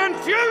 Because he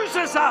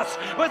infuses us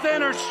with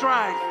inner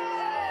strength.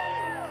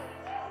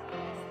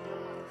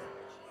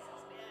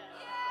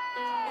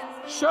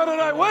 Shout it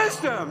out.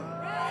 Wisdom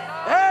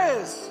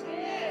is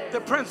the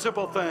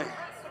principal thing.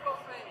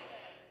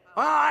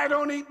 I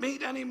don't eat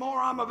meat anymore.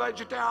 I'm a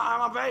vegetarian.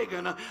 I'm a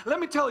vegan. Let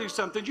me tell you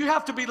something. You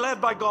have to be led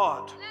by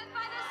God. Led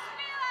by the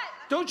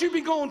Spirit. Don't you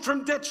be going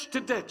from ditch to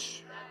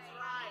ditch.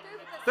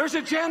 There's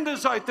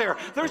agendas out there.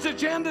 There's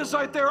agendas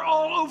out there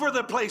all over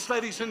the place,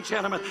 ladies and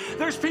gentlemen.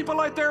 There's people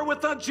out there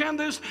with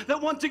agendas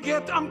that want to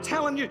get, I'm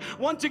telling you,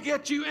 want to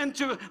get you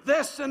into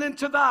this and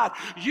into that.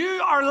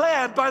 You are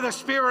led by the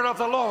Spirit of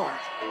the Lord.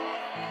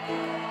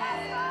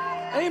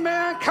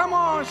 Amen. Come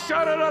on,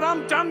 shout it out.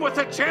 I'm done with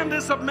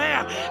agendas of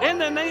man. In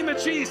the name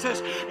of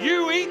Jesus,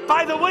 you eat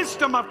by the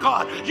wisdom of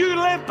God. You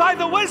live by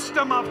the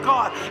wisdom of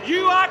God.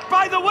 You act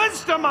by the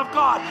wisdom of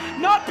God.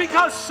 Not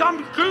because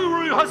some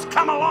guru has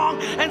come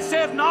along and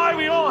said, now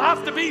we all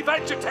have to be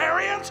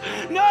vegetarians.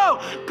 No,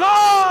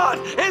 God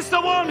is the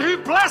one who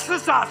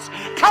blesses us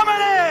coming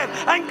in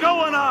and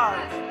going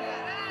out.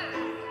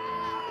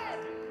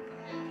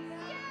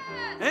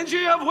 And you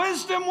have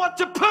wisdom what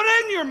to put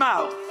in your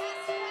mouth.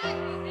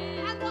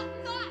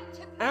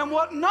 And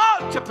what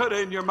not to put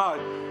in your mouth.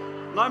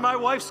 Now my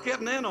wife's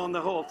getting in on the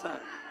whole thing.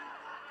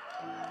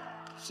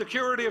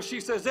 Security, if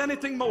she says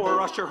anything more,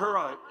 usher her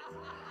out.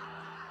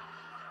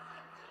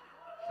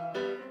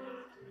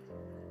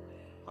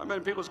 How many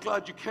people's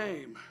glad you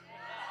came?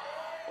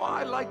 Well,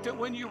 I liked it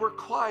when you were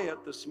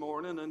quiet this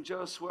morning and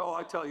just, well,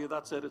 I tell you,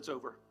 that's it, it's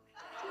over.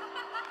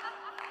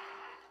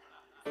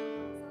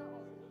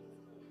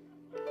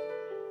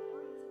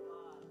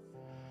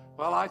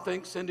 Well, I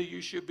think, Cindy,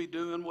 you should be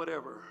doing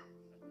whatever.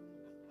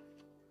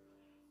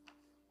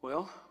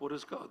 Well, what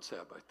does God say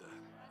about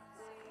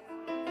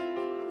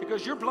that?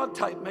 Because your blood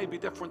type may be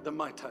different than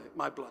my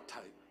blood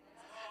type.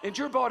 And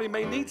your body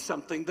may need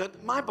something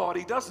that my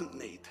body doesn't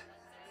need.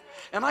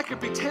 And I could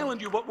be telling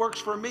you what works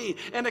for me,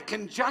 and it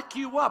can jack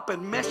you up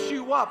and mess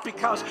you up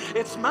because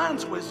it's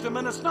man's wisdom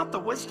and it's not the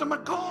wisdom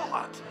of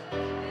God.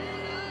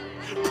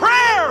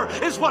 Prayer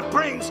is what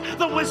brings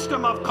the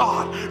wisdom of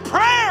God.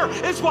 Prayer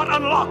is what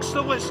unlocks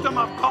the wisdom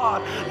of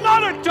God.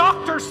 Not a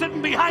doctor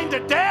sitting behind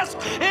a desk.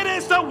 It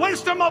is the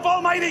wisdom of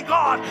Almighty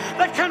God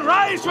that can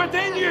rise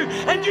within you,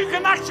 and you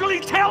can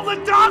actually tell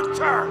the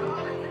doctor.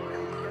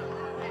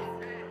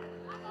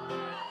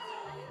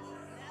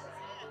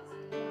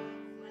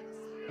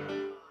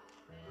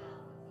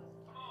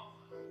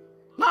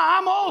 Now,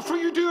 I'm all for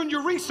you doing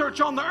your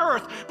research on the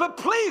earth, but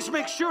please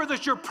make sure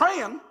that you're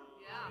praying.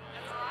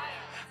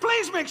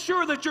 Please make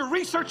sure that you're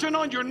researching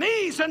on your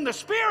knees in the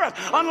Spirit,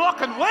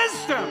 unlocking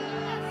wisdom.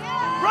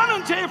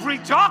 Running to every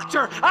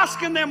doctor,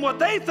 asking them what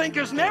they think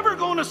is never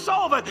going to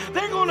solve it.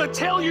 They're going to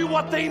tell you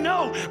what they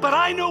know. But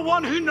I know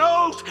one who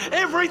knows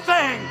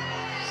everything.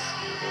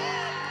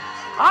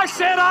 I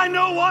said I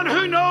know one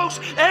who knows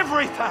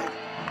everything.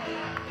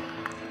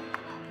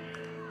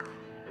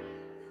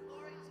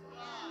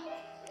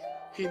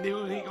 He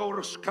knew he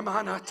goes, come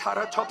on,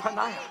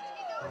 Taratopanaya.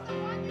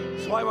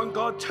 That's why when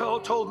God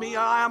told me,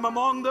 I am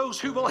among those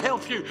who will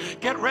help you,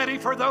 get ready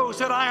for those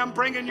that I am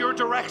bringing your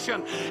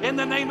direction in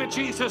the name of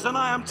Jesus. And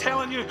I am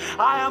telling you,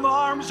 I am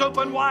arms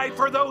open wide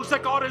for those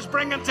that God is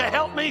bringing to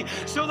help me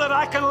so that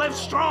I can live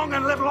strong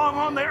and live long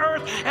on the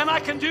earth, and I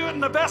can do it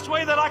in the best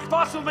way that I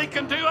possibly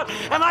can do it,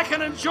 and I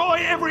can enjoy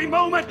every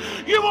moment.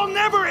 You will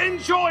never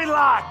enjoy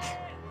lack.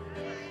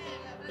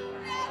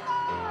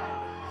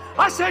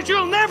 I said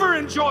you'll never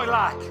enjoy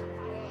lack.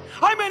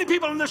 How many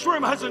people in this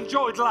room has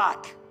enjoyed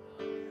lack?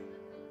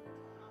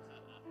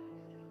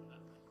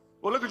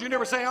 Well, look at you,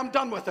 never say, I'm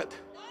done with it.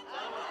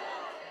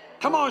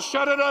 Come on,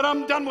 shout it out,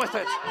 I'm done with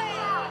it.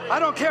 I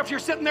don't care if you're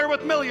sitting there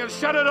with millions,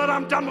 shout it out,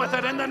 I'm done with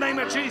it in the name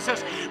of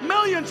Jesus.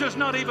 Millions is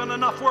not even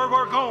enough where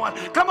we're going.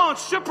 Come on,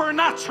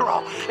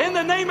 supernatural. In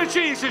the name of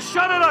Jesus,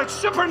 shout it out,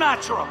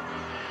 supernatural.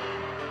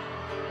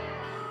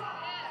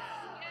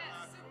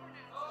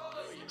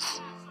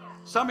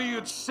 Some of you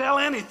would sell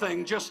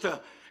anything just to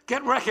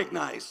get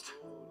recognized.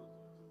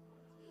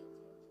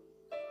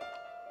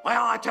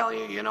 Well, I tell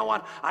you, you know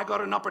what? I got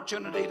an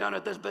opportunity down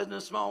at this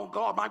business. Oh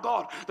God, my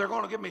God, they're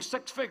going to give me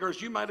 6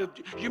 figures. You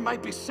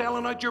might be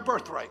selling out your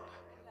birthright.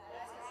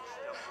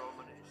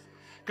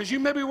 Because you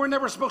maybe were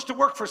never supposed to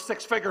work for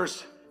 6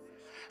 figures.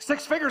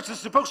 6 figures is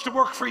supposed to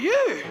work for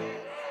you.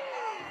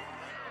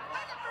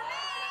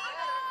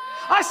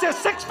 I said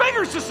 6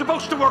 figures is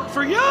supposed to work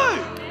for you.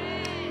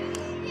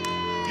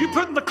 You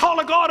putting the call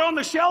of God on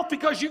the shelf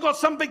because you got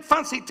some big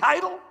fancy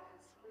title?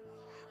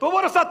 But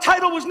what if that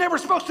title was never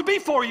supposed to be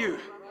for you?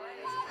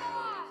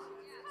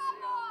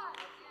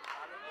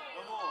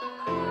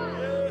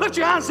 Lift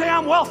your hand and say,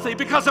 I'm wealthy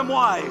because I'm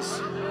wise.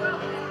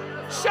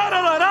 Shout it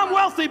out, I'm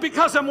wealthy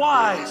because I'm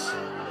wise.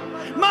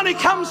 Money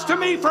comes to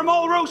me from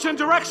all roads and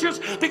directions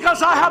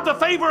because I have the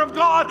favor of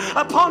God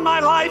upon my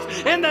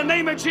life in the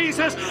name of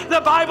Jesus.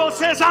 The Bible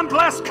says I'm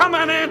blessed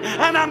coming in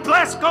and I'm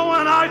blessed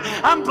going out.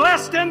 I'm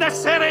blessed in the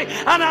city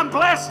and I'm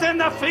blessed in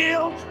the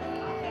field.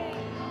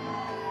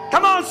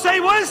 Come on,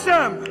 say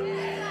wisdom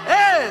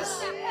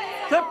is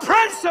the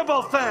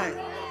principal thing.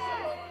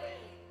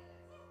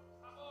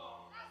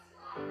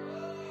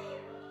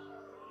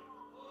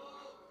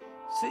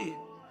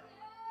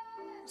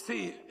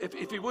 See,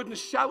 if he wouldn't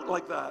shout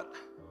like that,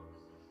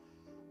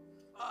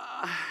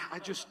 I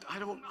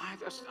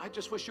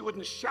just wish you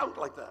wouldn't shout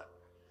like that.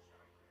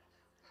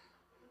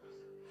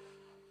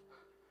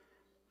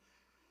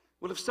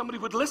 Well, if somebody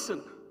would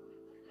listen.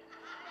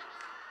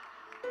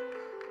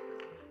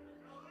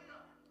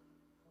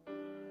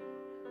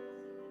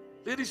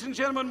 Ladies and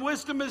gentlemen,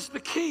 wisdom is the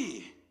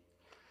key.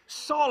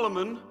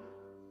 Solomon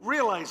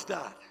realized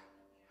that.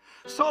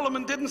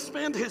 Solomon didn't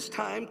spend his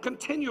time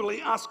continually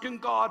asking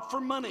God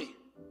for money.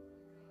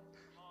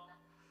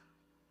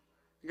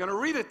 I'm going to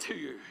read it to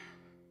you.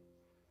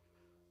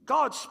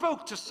 God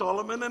spoke to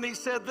Solomon and he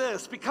said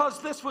this,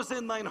 because this was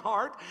in thine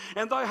heart,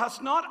 and thou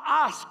hast not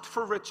asked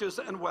for riches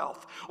and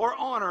wealth, or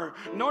honor,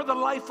 nor the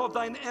life of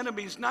thine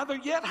enemies, neither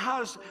yet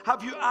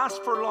have you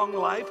asked for long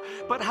life,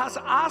 but hast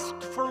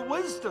asked for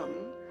wisdom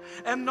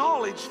and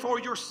knowledge for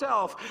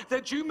yourself,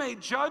 that you may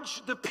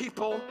judge the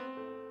people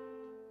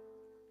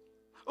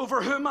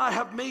over whom I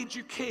have made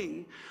you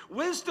king.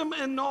 Wisdom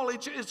and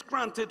knowledge is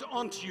granted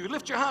unto you.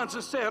 Lift your hands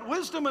and say it.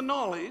 Wisdom and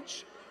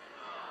knowledge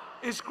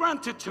is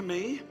granted to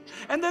me.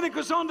 And then it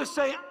goes on to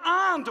say,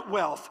 and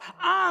wealth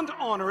and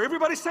honor.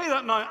 Everybody say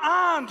that now.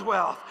 And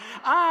wealth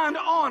and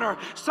honor,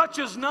 such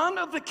as none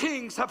of the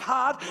kings have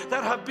had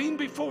that have been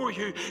before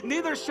you,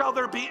 neither shall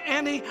there be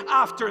any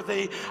after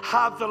thee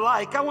have the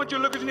like. I want you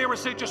to look at your neighbor and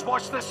say, just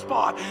watch this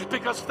spot,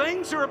 because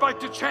things are about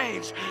to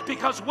change,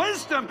 because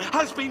wisdom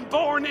has been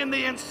born in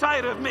the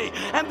inside of me,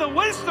 and the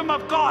wisdom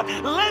of God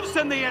lives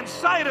in the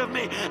inside of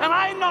me, and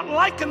I'm not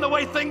liking the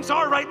way things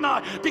are right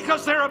now,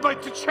 because they're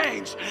about to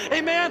change.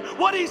 Amen.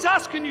 What he's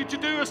asking you to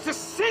do is to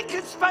seek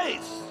his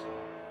face.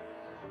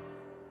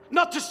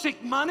 Not to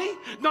seek money,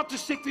 not to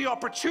seek the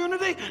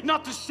opportunity,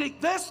 not to seek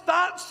this,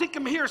 that, seek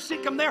him here,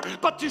 seek him there,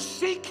 but to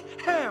seek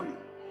him.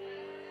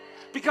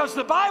 Because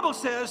the Bible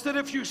says that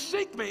if you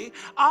seek me,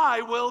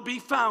 I will be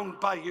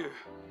found by you.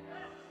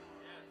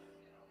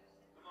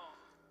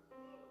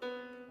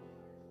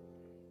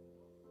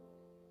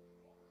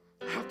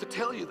 I have to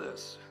tell you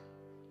this.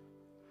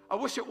 I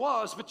wish it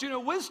was, but you know,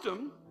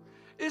 wisdom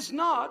is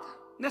not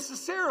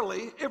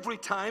necessarily every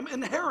time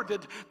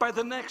inherited by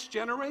the next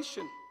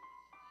generation.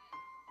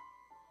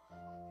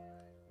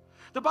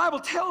 The Bible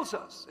tells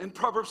us in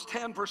Proverbs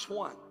 10 verse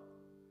 1,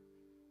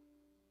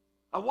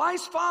 a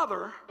wise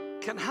father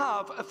can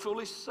have a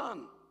foolish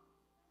son,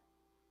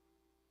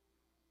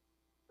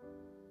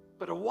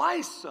 but a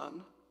wise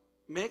son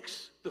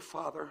makes the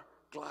father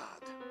glad.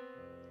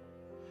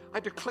 I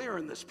declare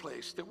in this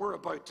place that we're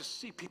about to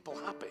see people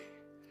happy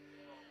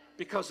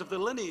because of the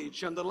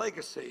lineage and the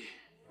legacy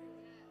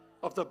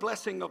of the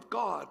blessing of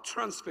God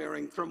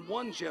transferring from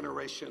one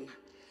generation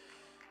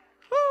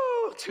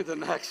to the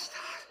next.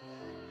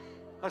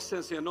 I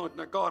sense the anointing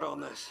of God on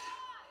this.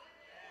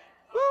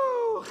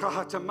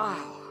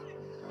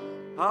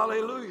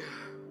 Hallelujah.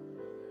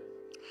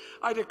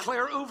 I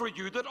declare over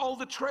you that all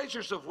the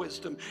treasures of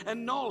wisdom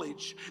and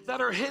knowledge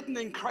that are hidden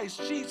in Christ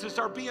Jesus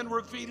are being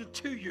revealed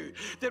to you.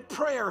 That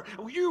prayer,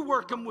 you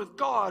working with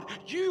God,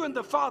 you and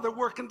the Father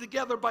working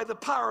together by the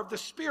power of the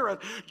Spirit,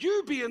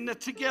 you being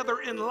knit together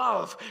in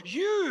love,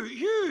 you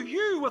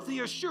with the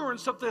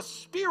assurance of the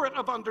Spirit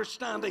of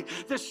understanding,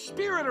 the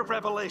Spirit of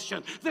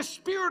revelation, the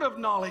Spirit of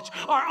knowledge,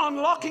 are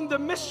unlocking the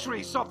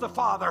mysteries of the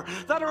Father,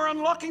 that are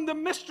unlocking the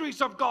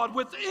mysteries of God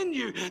within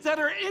you, that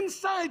are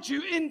inside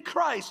you in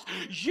Christ.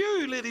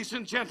 You, ladies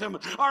and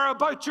gentlemen, are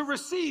about to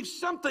receive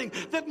something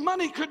that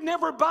money could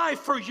never buy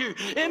for you,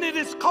 and it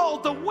is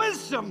called the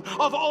wisdom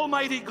of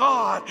Almighty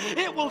God.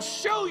 It will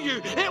show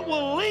you, it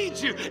will lead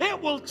you,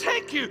 it will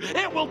take you,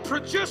 it will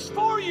produce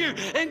for you,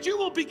 and you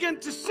will begin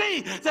to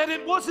see that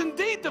it was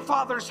indeed the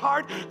Father's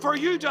heart for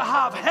you to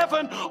have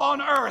heaven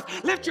on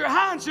earth. Lift your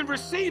hands and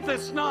receive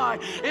this now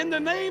in the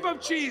name of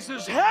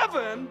Jesus.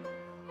 Heaven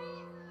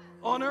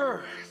on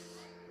earth.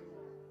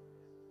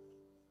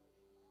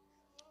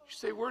 You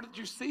say, where did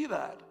you see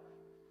that?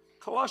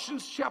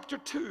 Colossians chapter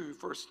 2,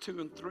 verse 2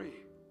 and 3.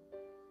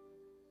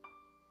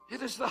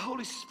 It is the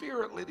Holy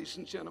Spirit, ladies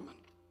and gentlemen,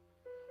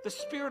 the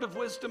Spirit of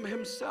wisdom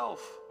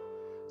himself,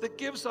 that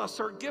gives us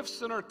our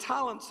gifts and our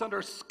talents and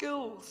our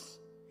skills.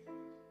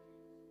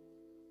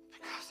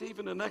 Because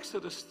even in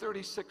Exodus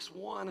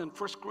 36:1 and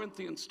 1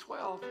 Corinthians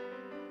 12,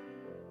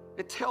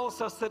 it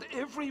tells us that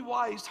every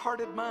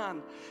wise-hearted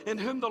man in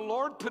whom the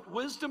Lord put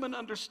wisdom and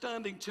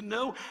understanding to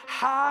know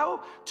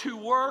how to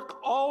work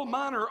all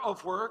manner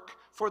of work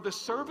for the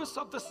service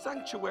of the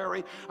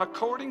sanctuary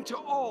according to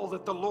all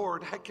that the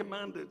Lord had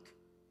commanded.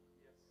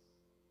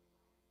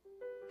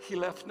 He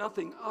left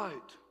nothing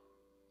out.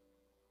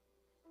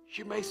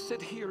 You may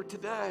sit here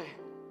today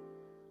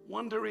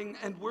wondering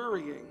and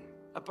worrying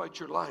about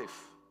your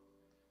life.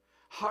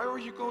 How are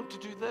you going to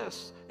do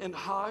this? And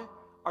how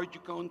are you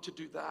going to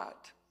do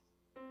that?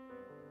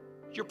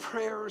 Your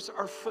prayers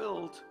are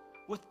filled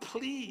with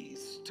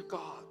pleas to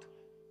God.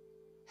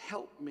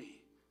 Help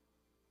me.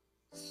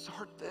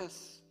 Sort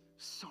this,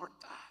 sort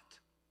that.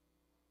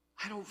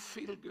 I don't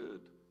feel good.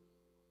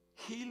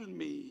 Heal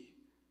me.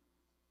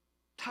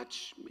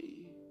 Touch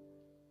me.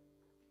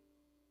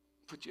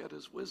 But yet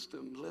his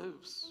wisdom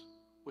lives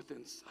within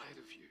inside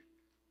of you.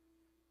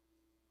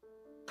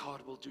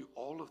 God will do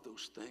all of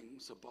those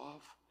things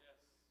above.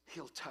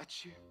 He'll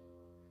touch you.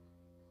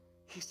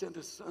 He sent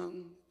his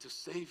son to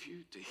save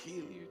you, to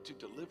heal you, to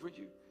deliver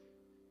you.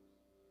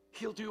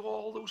 He'll do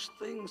all those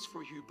things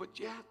for you, but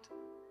yet,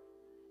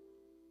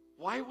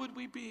 why would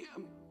we be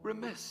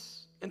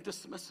remiss and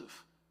dismissive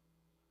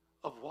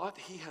of what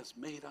he has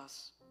made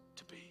us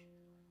to be?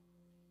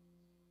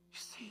 You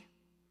see,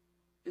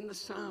 in the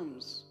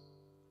Psalms,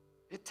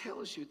 it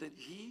tells you that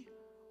ye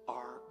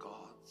are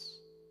God's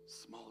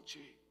small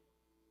g.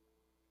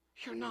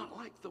 You're not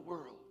like the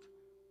world.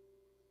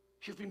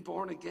 You've been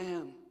born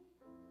again,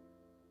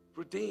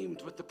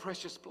 redeemed with the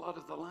precious blood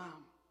of the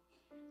Lamb.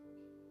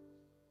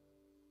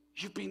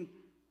 You've been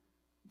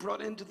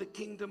brought into the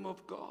kingdom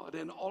of God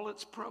and all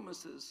its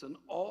promises and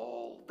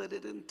all that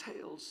it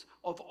entails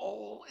of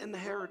all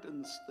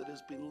inheritance that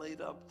has been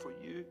laid up for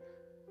you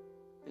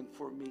and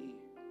for me.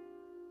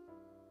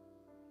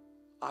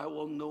 I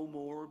will no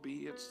more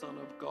be a son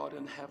of God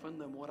in heaven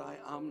than what I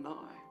am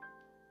now.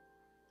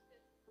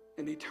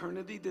 And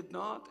eternity did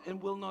not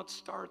and will not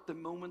start the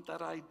moment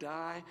that I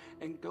die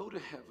and go to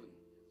heaven.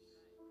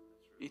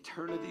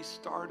 Eternity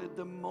started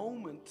the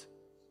moment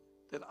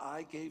that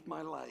I gave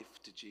my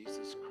life to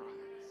Jesus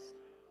Christ.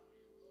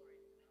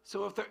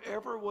 So if there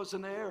ever was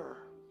an heir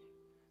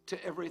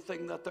to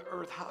everything that the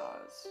earth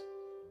has,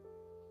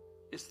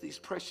 it's these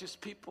precious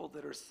people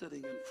that are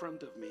sitting in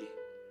front of me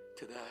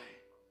today.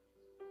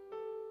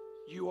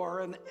 You are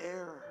an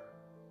heir.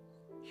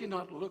 You're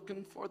not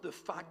looking for the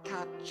fat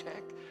cat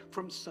check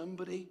from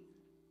somebody.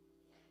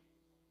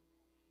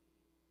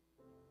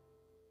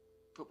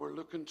 But we're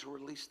looking to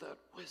release that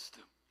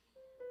wisdom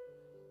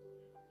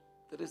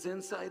that is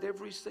inside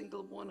every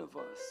single one of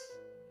us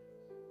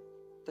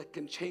that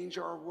can change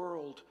our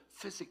world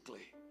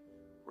physically,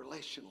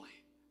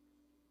 relationally,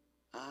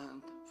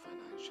 and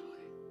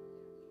financially.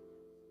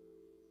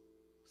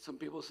 Some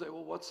people say,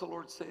 well, what's the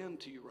Lord saying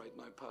to you right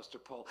now, Pastor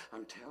Paul?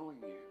 I'm telling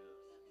you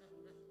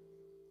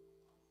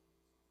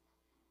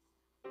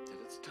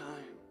that it's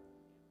time.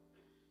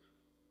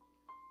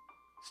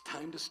 It's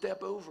time to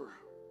step over.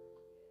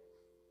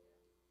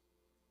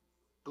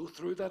 Go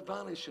through that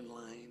vanishing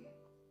line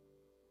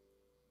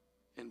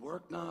and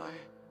work now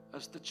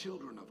as the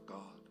children of God.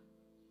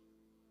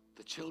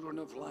 The children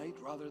of light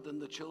rather than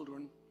the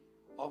children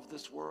of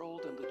this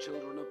world and the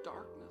children of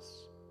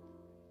darkness.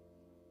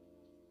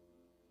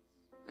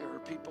 There are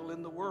people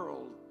in the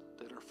world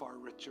that are far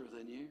richer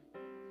than you.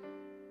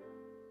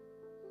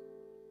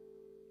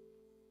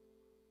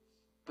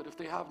 But if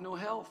they have no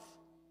health,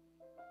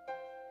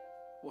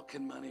 what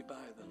can money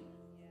buy them?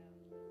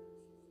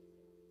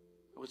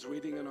 I was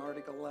reading an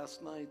article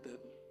last night that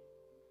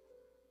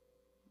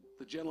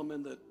the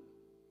gentleman that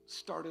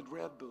started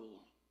Red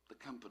Bull, the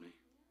company,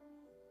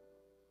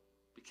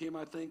 became,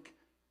 I think,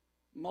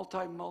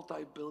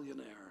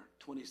 multi-billionaire,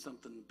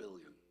 20-something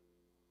billion.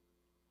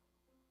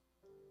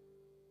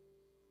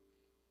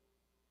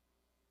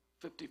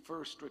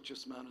 51st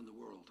richest man in the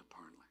world,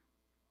 apparently.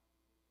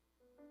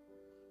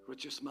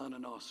 Richest man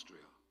in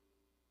Austria,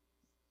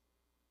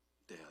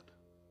 dead.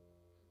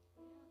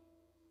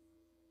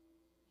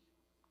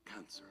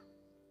 Cancer.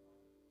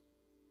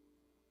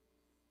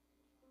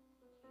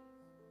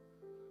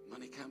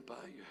 Money can't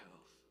buy you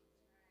health,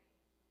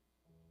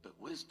 but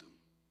wisdom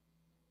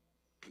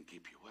can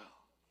keep you well.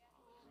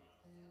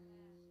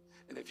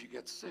 And if you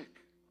get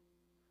sick,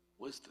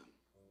 wisdom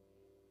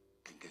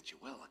can get you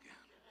well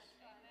again.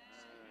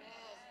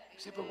 You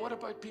say, but what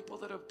about people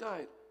that have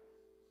died?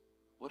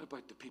 What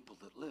about the people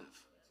that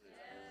live?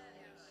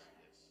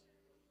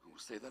 We'll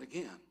say that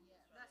again.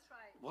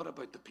 What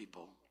about the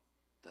people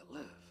that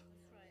live?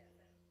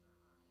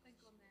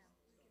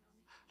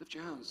 Lift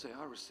your hand and say,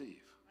 I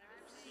receive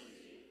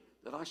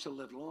that I shall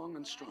live long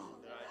and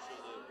strong.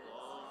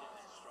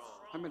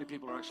 How many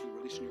people are actually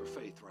releasing your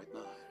faith right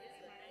now?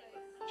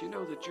 Do you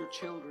know that your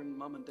children,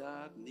 mom and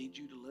dad, need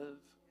you to live?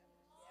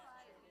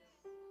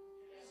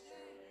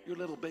 Your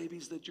little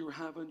babies that you're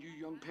having, you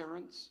young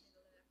parents.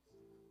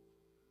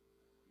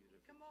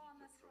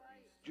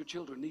 Your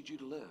children need you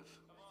to live.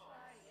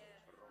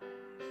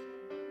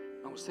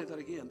 I will say that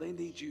again. They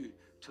need you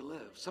to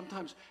live.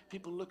 Sometimes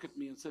people look at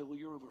me and say, well,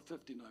 you're over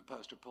 50 now,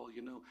 Pastor Paul.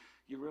 You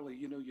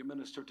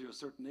minister to a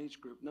certain age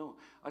group. No,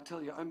 I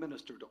tell you, I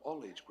minister to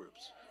all age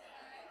groups.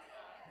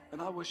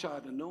 And I wish I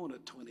had known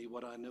at 20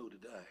 what I know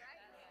today.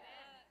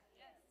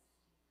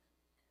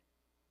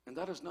 And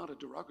that is not a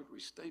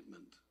derogatory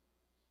statement.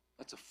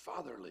 That's a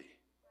fatherly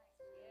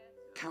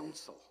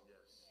counsel.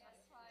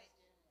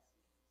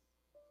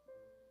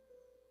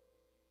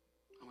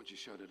 I want you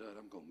to shout it out.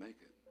 I'm going to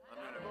make it. I'm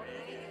going to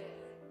make it.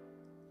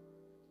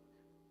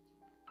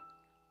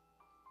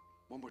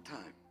 One more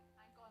time.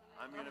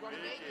 I'm going to make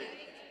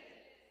it.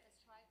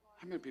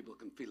 How many people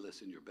can feel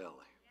this in your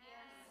belly?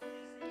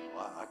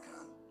 Well, I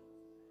can.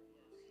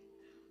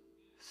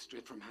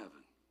 Straight from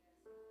heaven.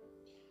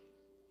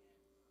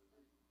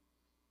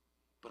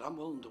 But I'm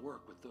willing to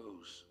work with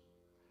those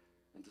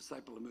and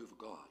disciple the move of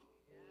God.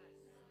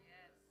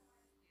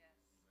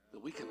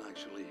 That we can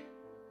actually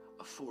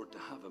afford to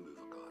have a move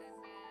of God.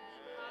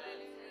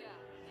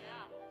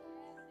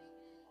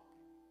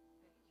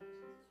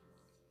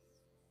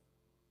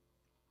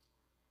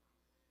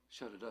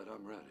 Shout it out,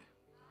 I'm ready.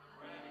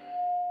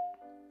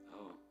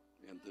 Oh,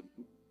 and the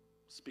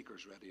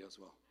speaker's ready as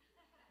well.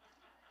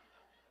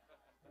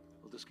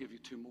 We'll just give you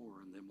two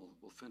more and then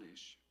we'll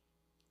finish.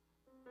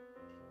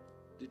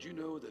 Did you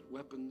know that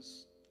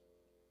weapons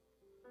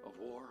of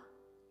war,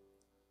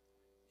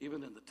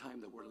 even in the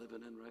time that we're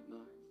living in right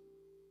now,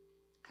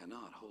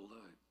 cannot hold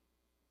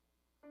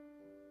out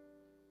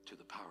to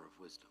the power of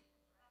wisdom?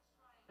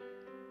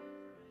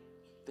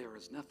 There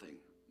is nothing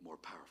more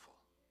powerful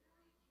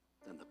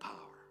than the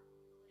power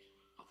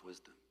of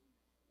wisdom.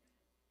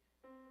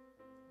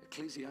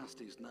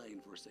 Ecclesiastes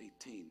 9 verse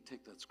 18,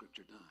 take that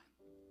scripture down.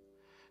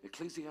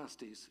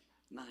 Ecclesiastes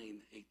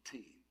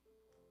 9:18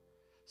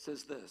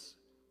 says this: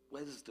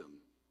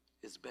 wisdom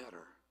is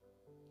better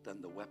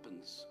than the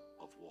weapons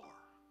of war.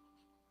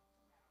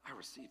 I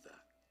receive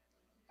that.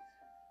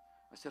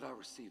 I said I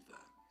receive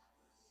that.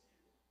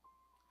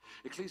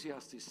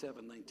 Ecclesiastes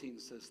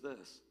 7:19 says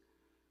this: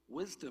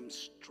 wisdom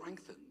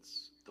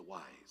strengthens the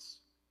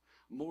wise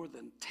more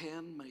than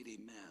 10 mighty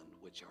men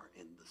which are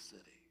in the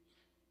city.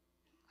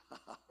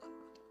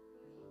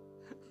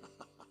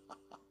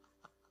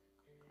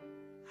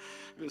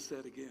 I'm going to say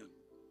it again.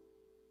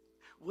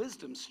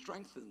 Wisdom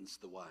strengthens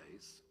the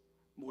wise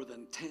more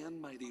than 10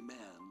 mighty men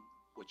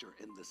which are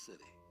in the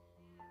city.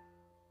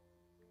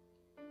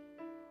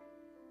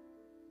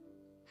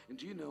 And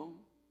do you know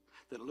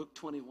that Luke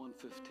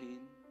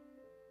 21:15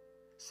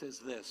 says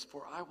this: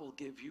 for I will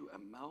give you a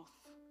mouth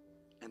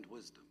and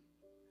wisdom,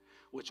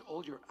 which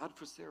all your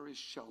adversaries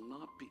shall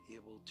not be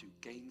able to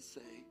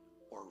gainsay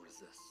or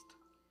resist.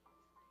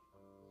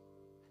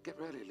 Get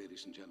ready,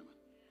 ladies and gentlemen.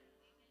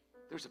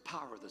 There's a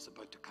power that's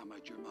about to come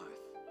out your mouth.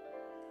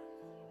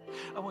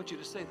 I want you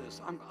to say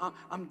this: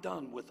 I'm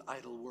done with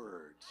idle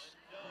words.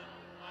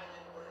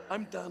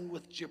 I'm done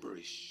with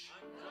gibberish.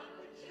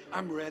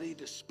 I'm ready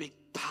to speak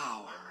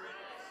power.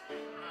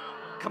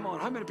 Come on,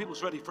 how many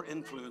people's ready for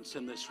influence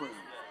in this room?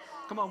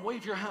 Come on,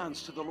 wave your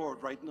hands to the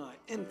Lord right now.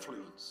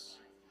 Influence.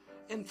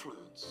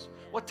 Influence.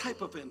 What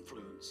type of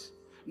influence?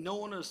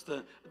 Known as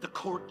the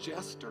court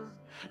jester,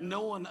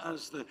 known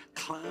as the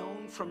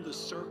clown from the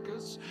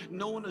circus,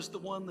 known as the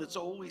one that's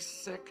always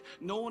sick,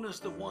 known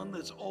as the one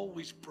that's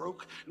always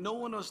broke,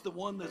 known as the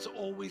one that's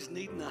always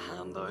needing a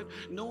handout,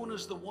 known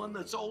as the one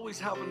that's always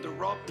having to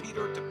rob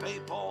Peter to pay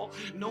Paul,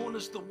 known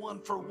as the one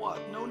for what?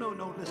 No,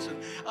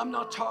 listen, I'm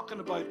not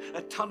talking about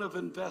a ton of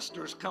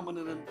investors coming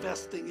and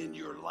investing in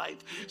your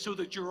life so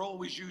that you're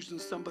always using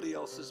somebody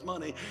else's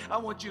money. I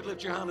want you to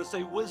lift your hand and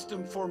say,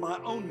 wisdom for my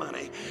own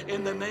money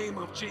in the name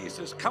of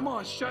Jesus. Come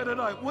on, shout it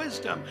out.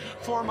 Wisdom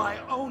for my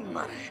own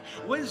money.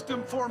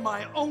 Wisdom for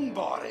my own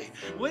body.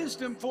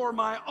 Wisdom for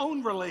my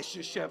own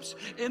relationships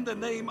in the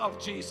name of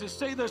Jesus.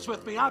 Say this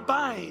with me: I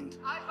bind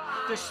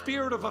the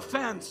spirit of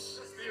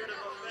offense.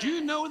 Do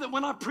you know that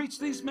when I preach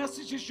these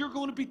messages, you're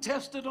going to be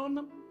tested on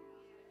them?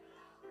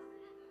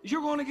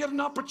 You're going to get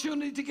an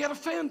opportunity to get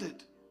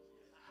offended.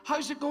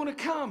 How's it going to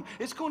come?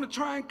 It's going to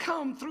try and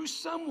come through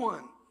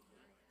someone.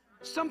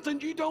 Something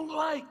you don't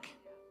like.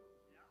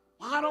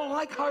 Well, I don't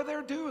like how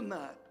they're doing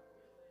that.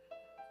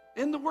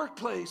 In the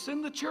workplace,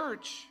 in the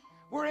church,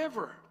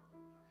 wherever.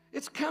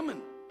 It's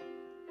coming.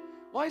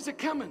 Why is it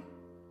coming?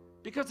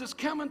 Because it's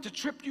coming to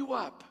trip you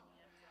up.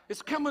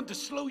 It's coming to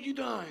slow you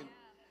down.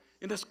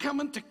 And it's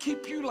coming to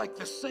keep you like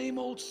the same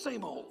old,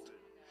 same old.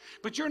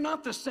 But you're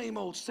not the same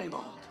old, same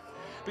old.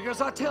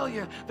 Because I tell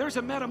you, there's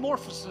a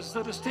metamorphosis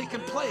that has taken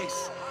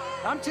place.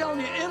 I'm telling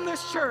you, in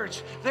this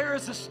church, there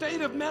is a state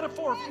of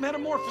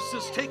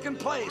metamorphosis taking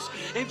place.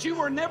 And you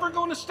are never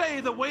going to stay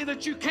the way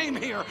that you came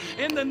here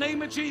in the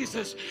name of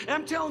Jesus.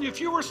 I'm telling you,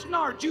 if you were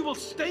smart, you will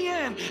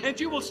stay in, and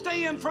you will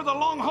stay in for the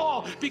long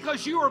haul,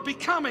 because you are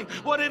becoming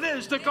what it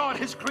is that God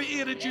has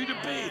created you to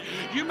be.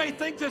 You may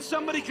think that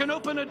somebody can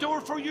open a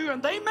door for you,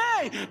 and they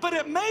may, but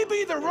it may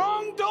be the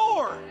wrong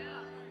door.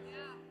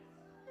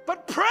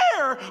 But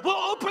prayer will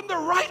open the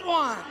right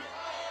one.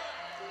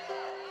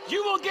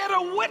 You will get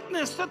a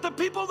witness that the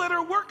people that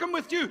are working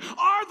with you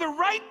are the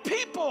right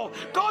people.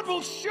 God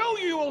will show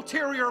you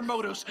ulterior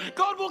motives.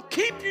 God will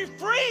keep you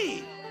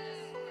free.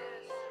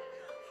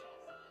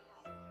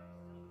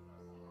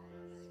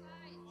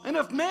 And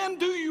if men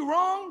do you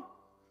wrong,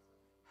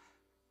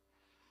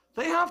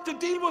 they have to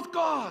deal with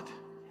God.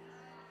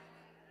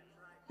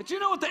 But you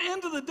know, at the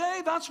end of the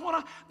day, that's when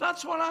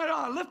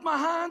I lift my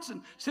hands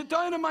and sit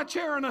down in my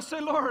chair and I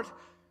say, Lord,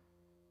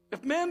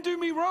 if men do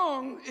me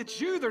wrong, it's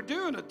you they're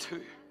doing it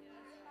to.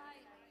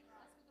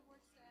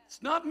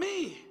 It's not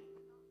me.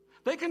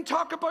 They can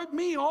talk about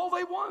me all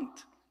they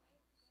want.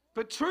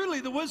 But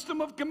truly, the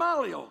wisdom of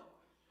Gamaliel,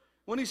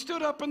 when he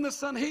stood up in the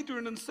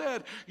Sanhedrin and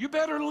said, you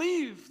better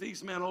leave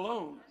these men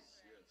alone,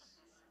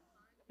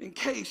 in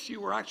case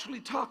you were actually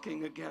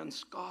talking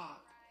against God.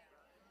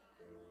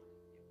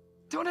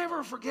 Don't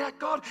ever forget,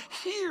 God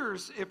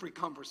hears every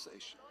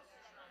conversation.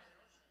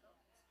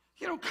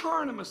 You know,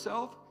 Karen and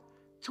myself,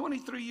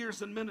 23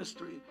 years in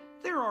ministry,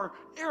 there are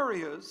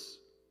areas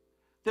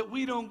that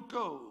we don't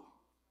go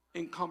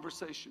in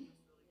conversation.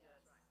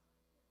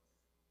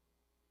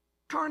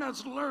 Karen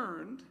has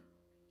learned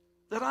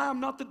that I am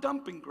not the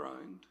dumping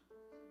ground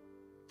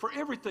for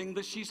everything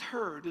that she's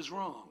heard is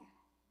wrong.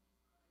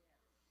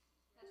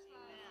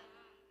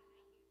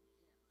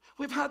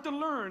 We've had to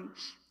learn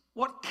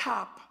what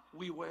cap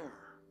we wear.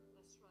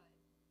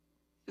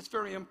 It's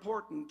very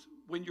important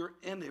when you're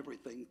in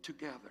everything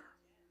together.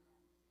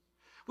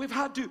 We've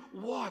had to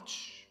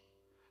watch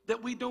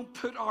that we don't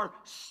put our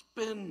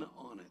spin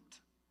on it,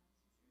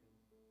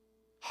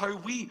 how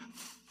we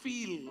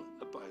feel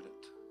about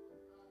it.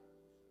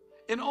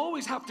 And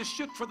always have to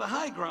shoot for the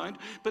high ground,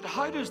 but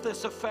how does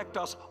this affect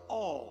us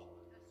all,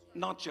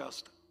 not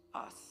just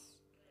us?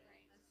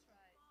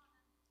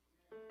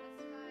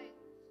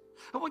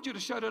 I want you to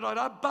shout it out.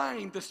 I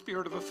bind the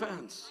spirit of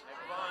offense.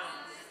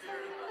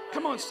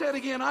 Come on, say it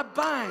again. I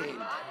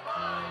bind.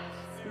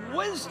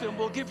 Wisdom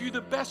will give you the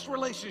best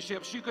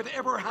relationships you could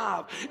ever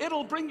have.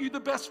 It'll bring you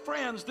the best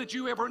friends that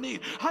you ever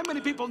need. How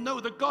many people know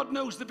that God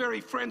knows the very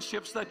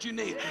friendships that you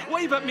need?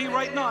 Wave at me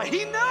right now.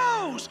 He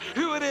knows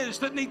who it is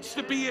that needs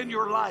to be in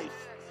your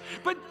life.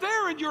 But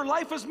they're in your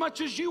life as much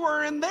as you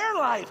are in their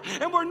life.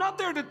 And we're not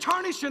there to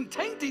tarnish and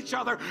taint each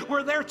other.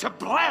 We're there to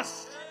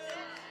bless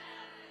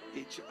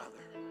each other.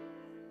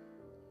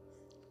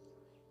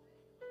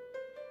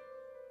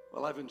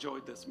 Well, I've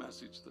enjoyed this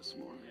message this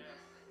morning.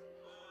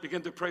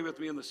 Begin to pray with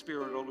me in the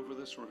Spirit all over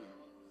this room.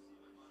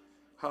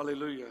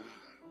 Hallelujah.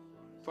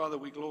 Father,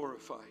 we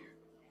glorify you.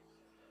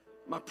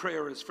 My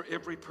prayer is for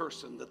every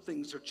person that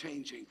things are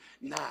changing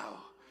now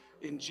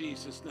in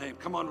Jesus' name.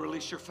 Come on,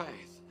 release your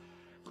faith.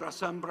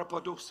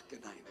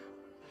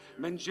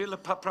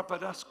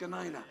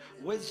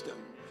 Wisdom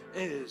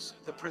is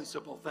the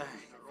principal thing.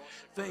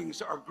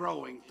 Things are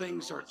growing.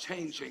 Things are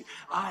changing.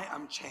 I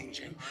am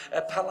changing.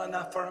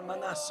 Epalana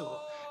faramanasu.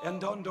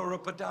 Endondora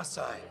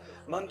padasai.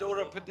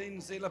 Mandora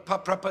padinzila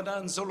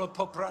paprapadanzula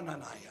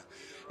poprananaya.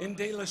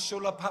 Indela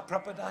shula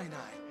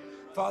paprapadainai.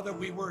 Father,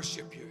 we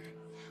worship you.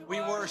 We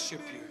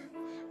worship you.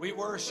 We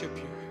worship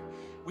you.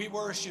 We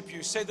worship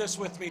you. Say this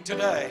with me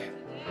today.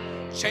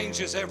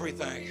 Changes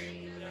everything.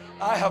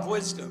 I have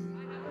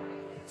wisdom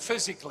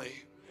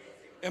physically,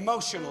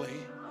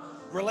 emotionally,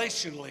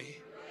 relationally,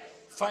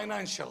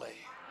 financially,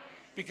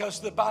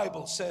 because the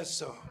Bible says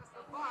so.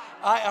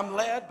 I am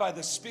led by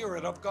the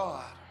Spirit of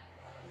God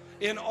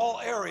in all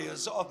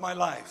areas of my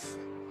life.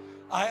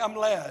 I am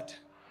led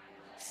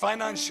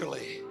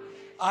financially.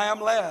 I am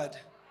led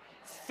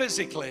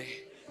physically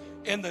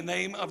in the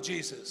name of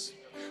Jesus.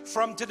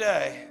 From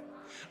today,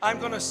 I'm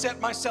going to set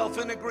myself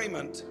in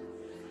agreement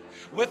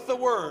with the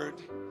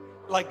Word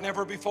like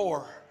never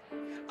before.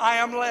 I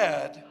am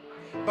led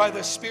by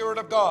the Spirit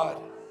of God,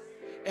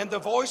 and the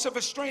voice of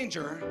a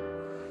stranger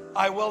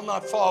I will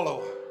not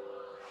follow.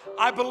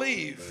 I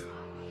believe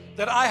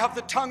that I have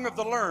the tongue of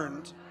the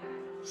learned,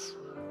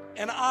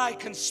 and I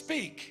can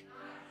speak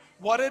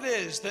what it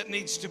is that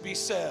needs to be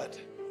said.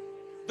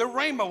 The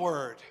Rhema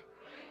word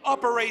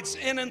operates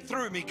in and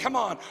through me. Come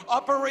on,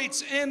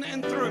 operates in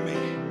and through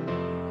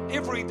me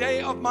every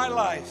day of my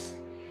life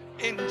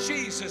in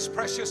Jesus'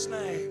 precious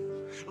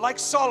name. Like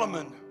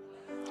Solomon,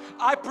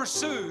 I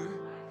pursue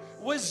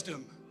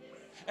wisdom,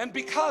 and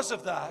because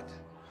of that,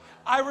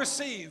 I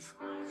receive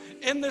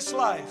in this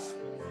life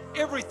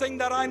everything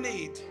that I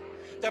need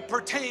that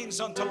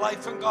pertains unto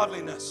life and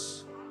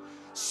godliness,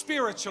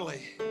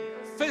 spiritually,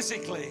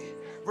 physically,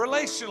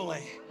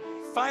 relationally,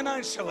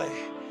 financially.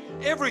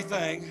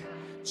 Everything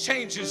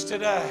changes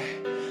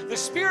today. The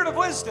spirit of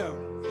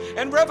wisdom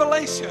and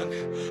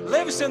revelation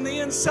lives in the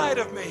inside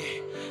of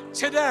me.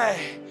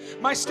 Today,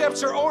 my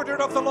steps are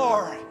ordered of the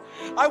Lord.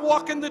 I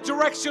walk in the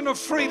direction of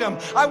freedom.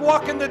 I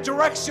walk in the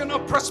direction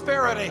of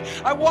prosperity.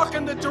 I walk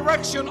in the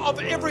direction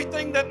of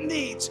everything that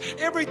needs,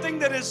 everything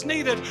that is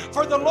needed.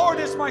 For the Lord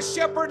is my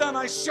shepherd and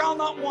I shall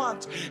not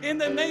want. In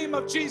the name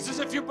of Jesus,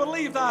 if you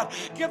believe that,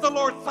 give the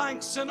Lord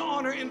thanks and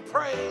honor and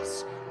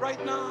praise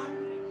right now.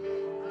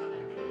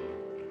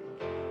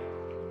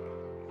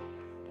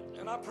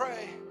 I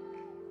pray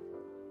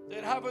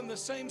that having the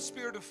same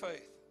spirit of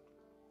faith,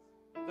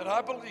 that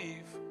I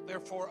believe,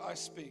 therefore I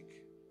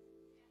speak.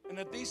 And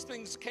that these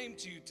things came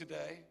to you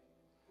today,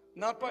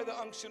 not by the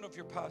unction of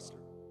your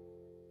pastor,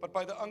 but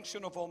by the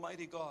unction of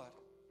Almighty God.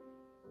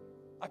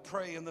 I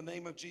pray in the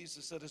name of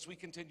Jesus that as we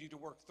continue to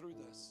work through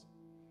this,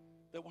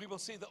 that we will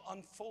see the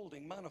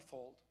unfolding,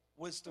 manifold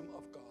wisdom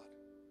of God.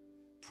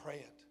 Pray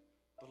it,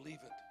 believe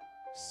it,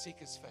 seek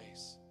His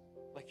face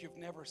like you've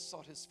never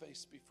sought His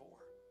face before.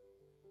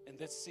 And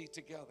let's see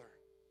together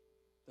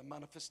the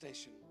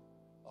manifestation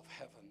of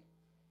heaven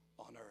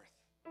on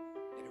earth.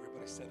 And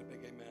everybody said a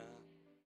big amen.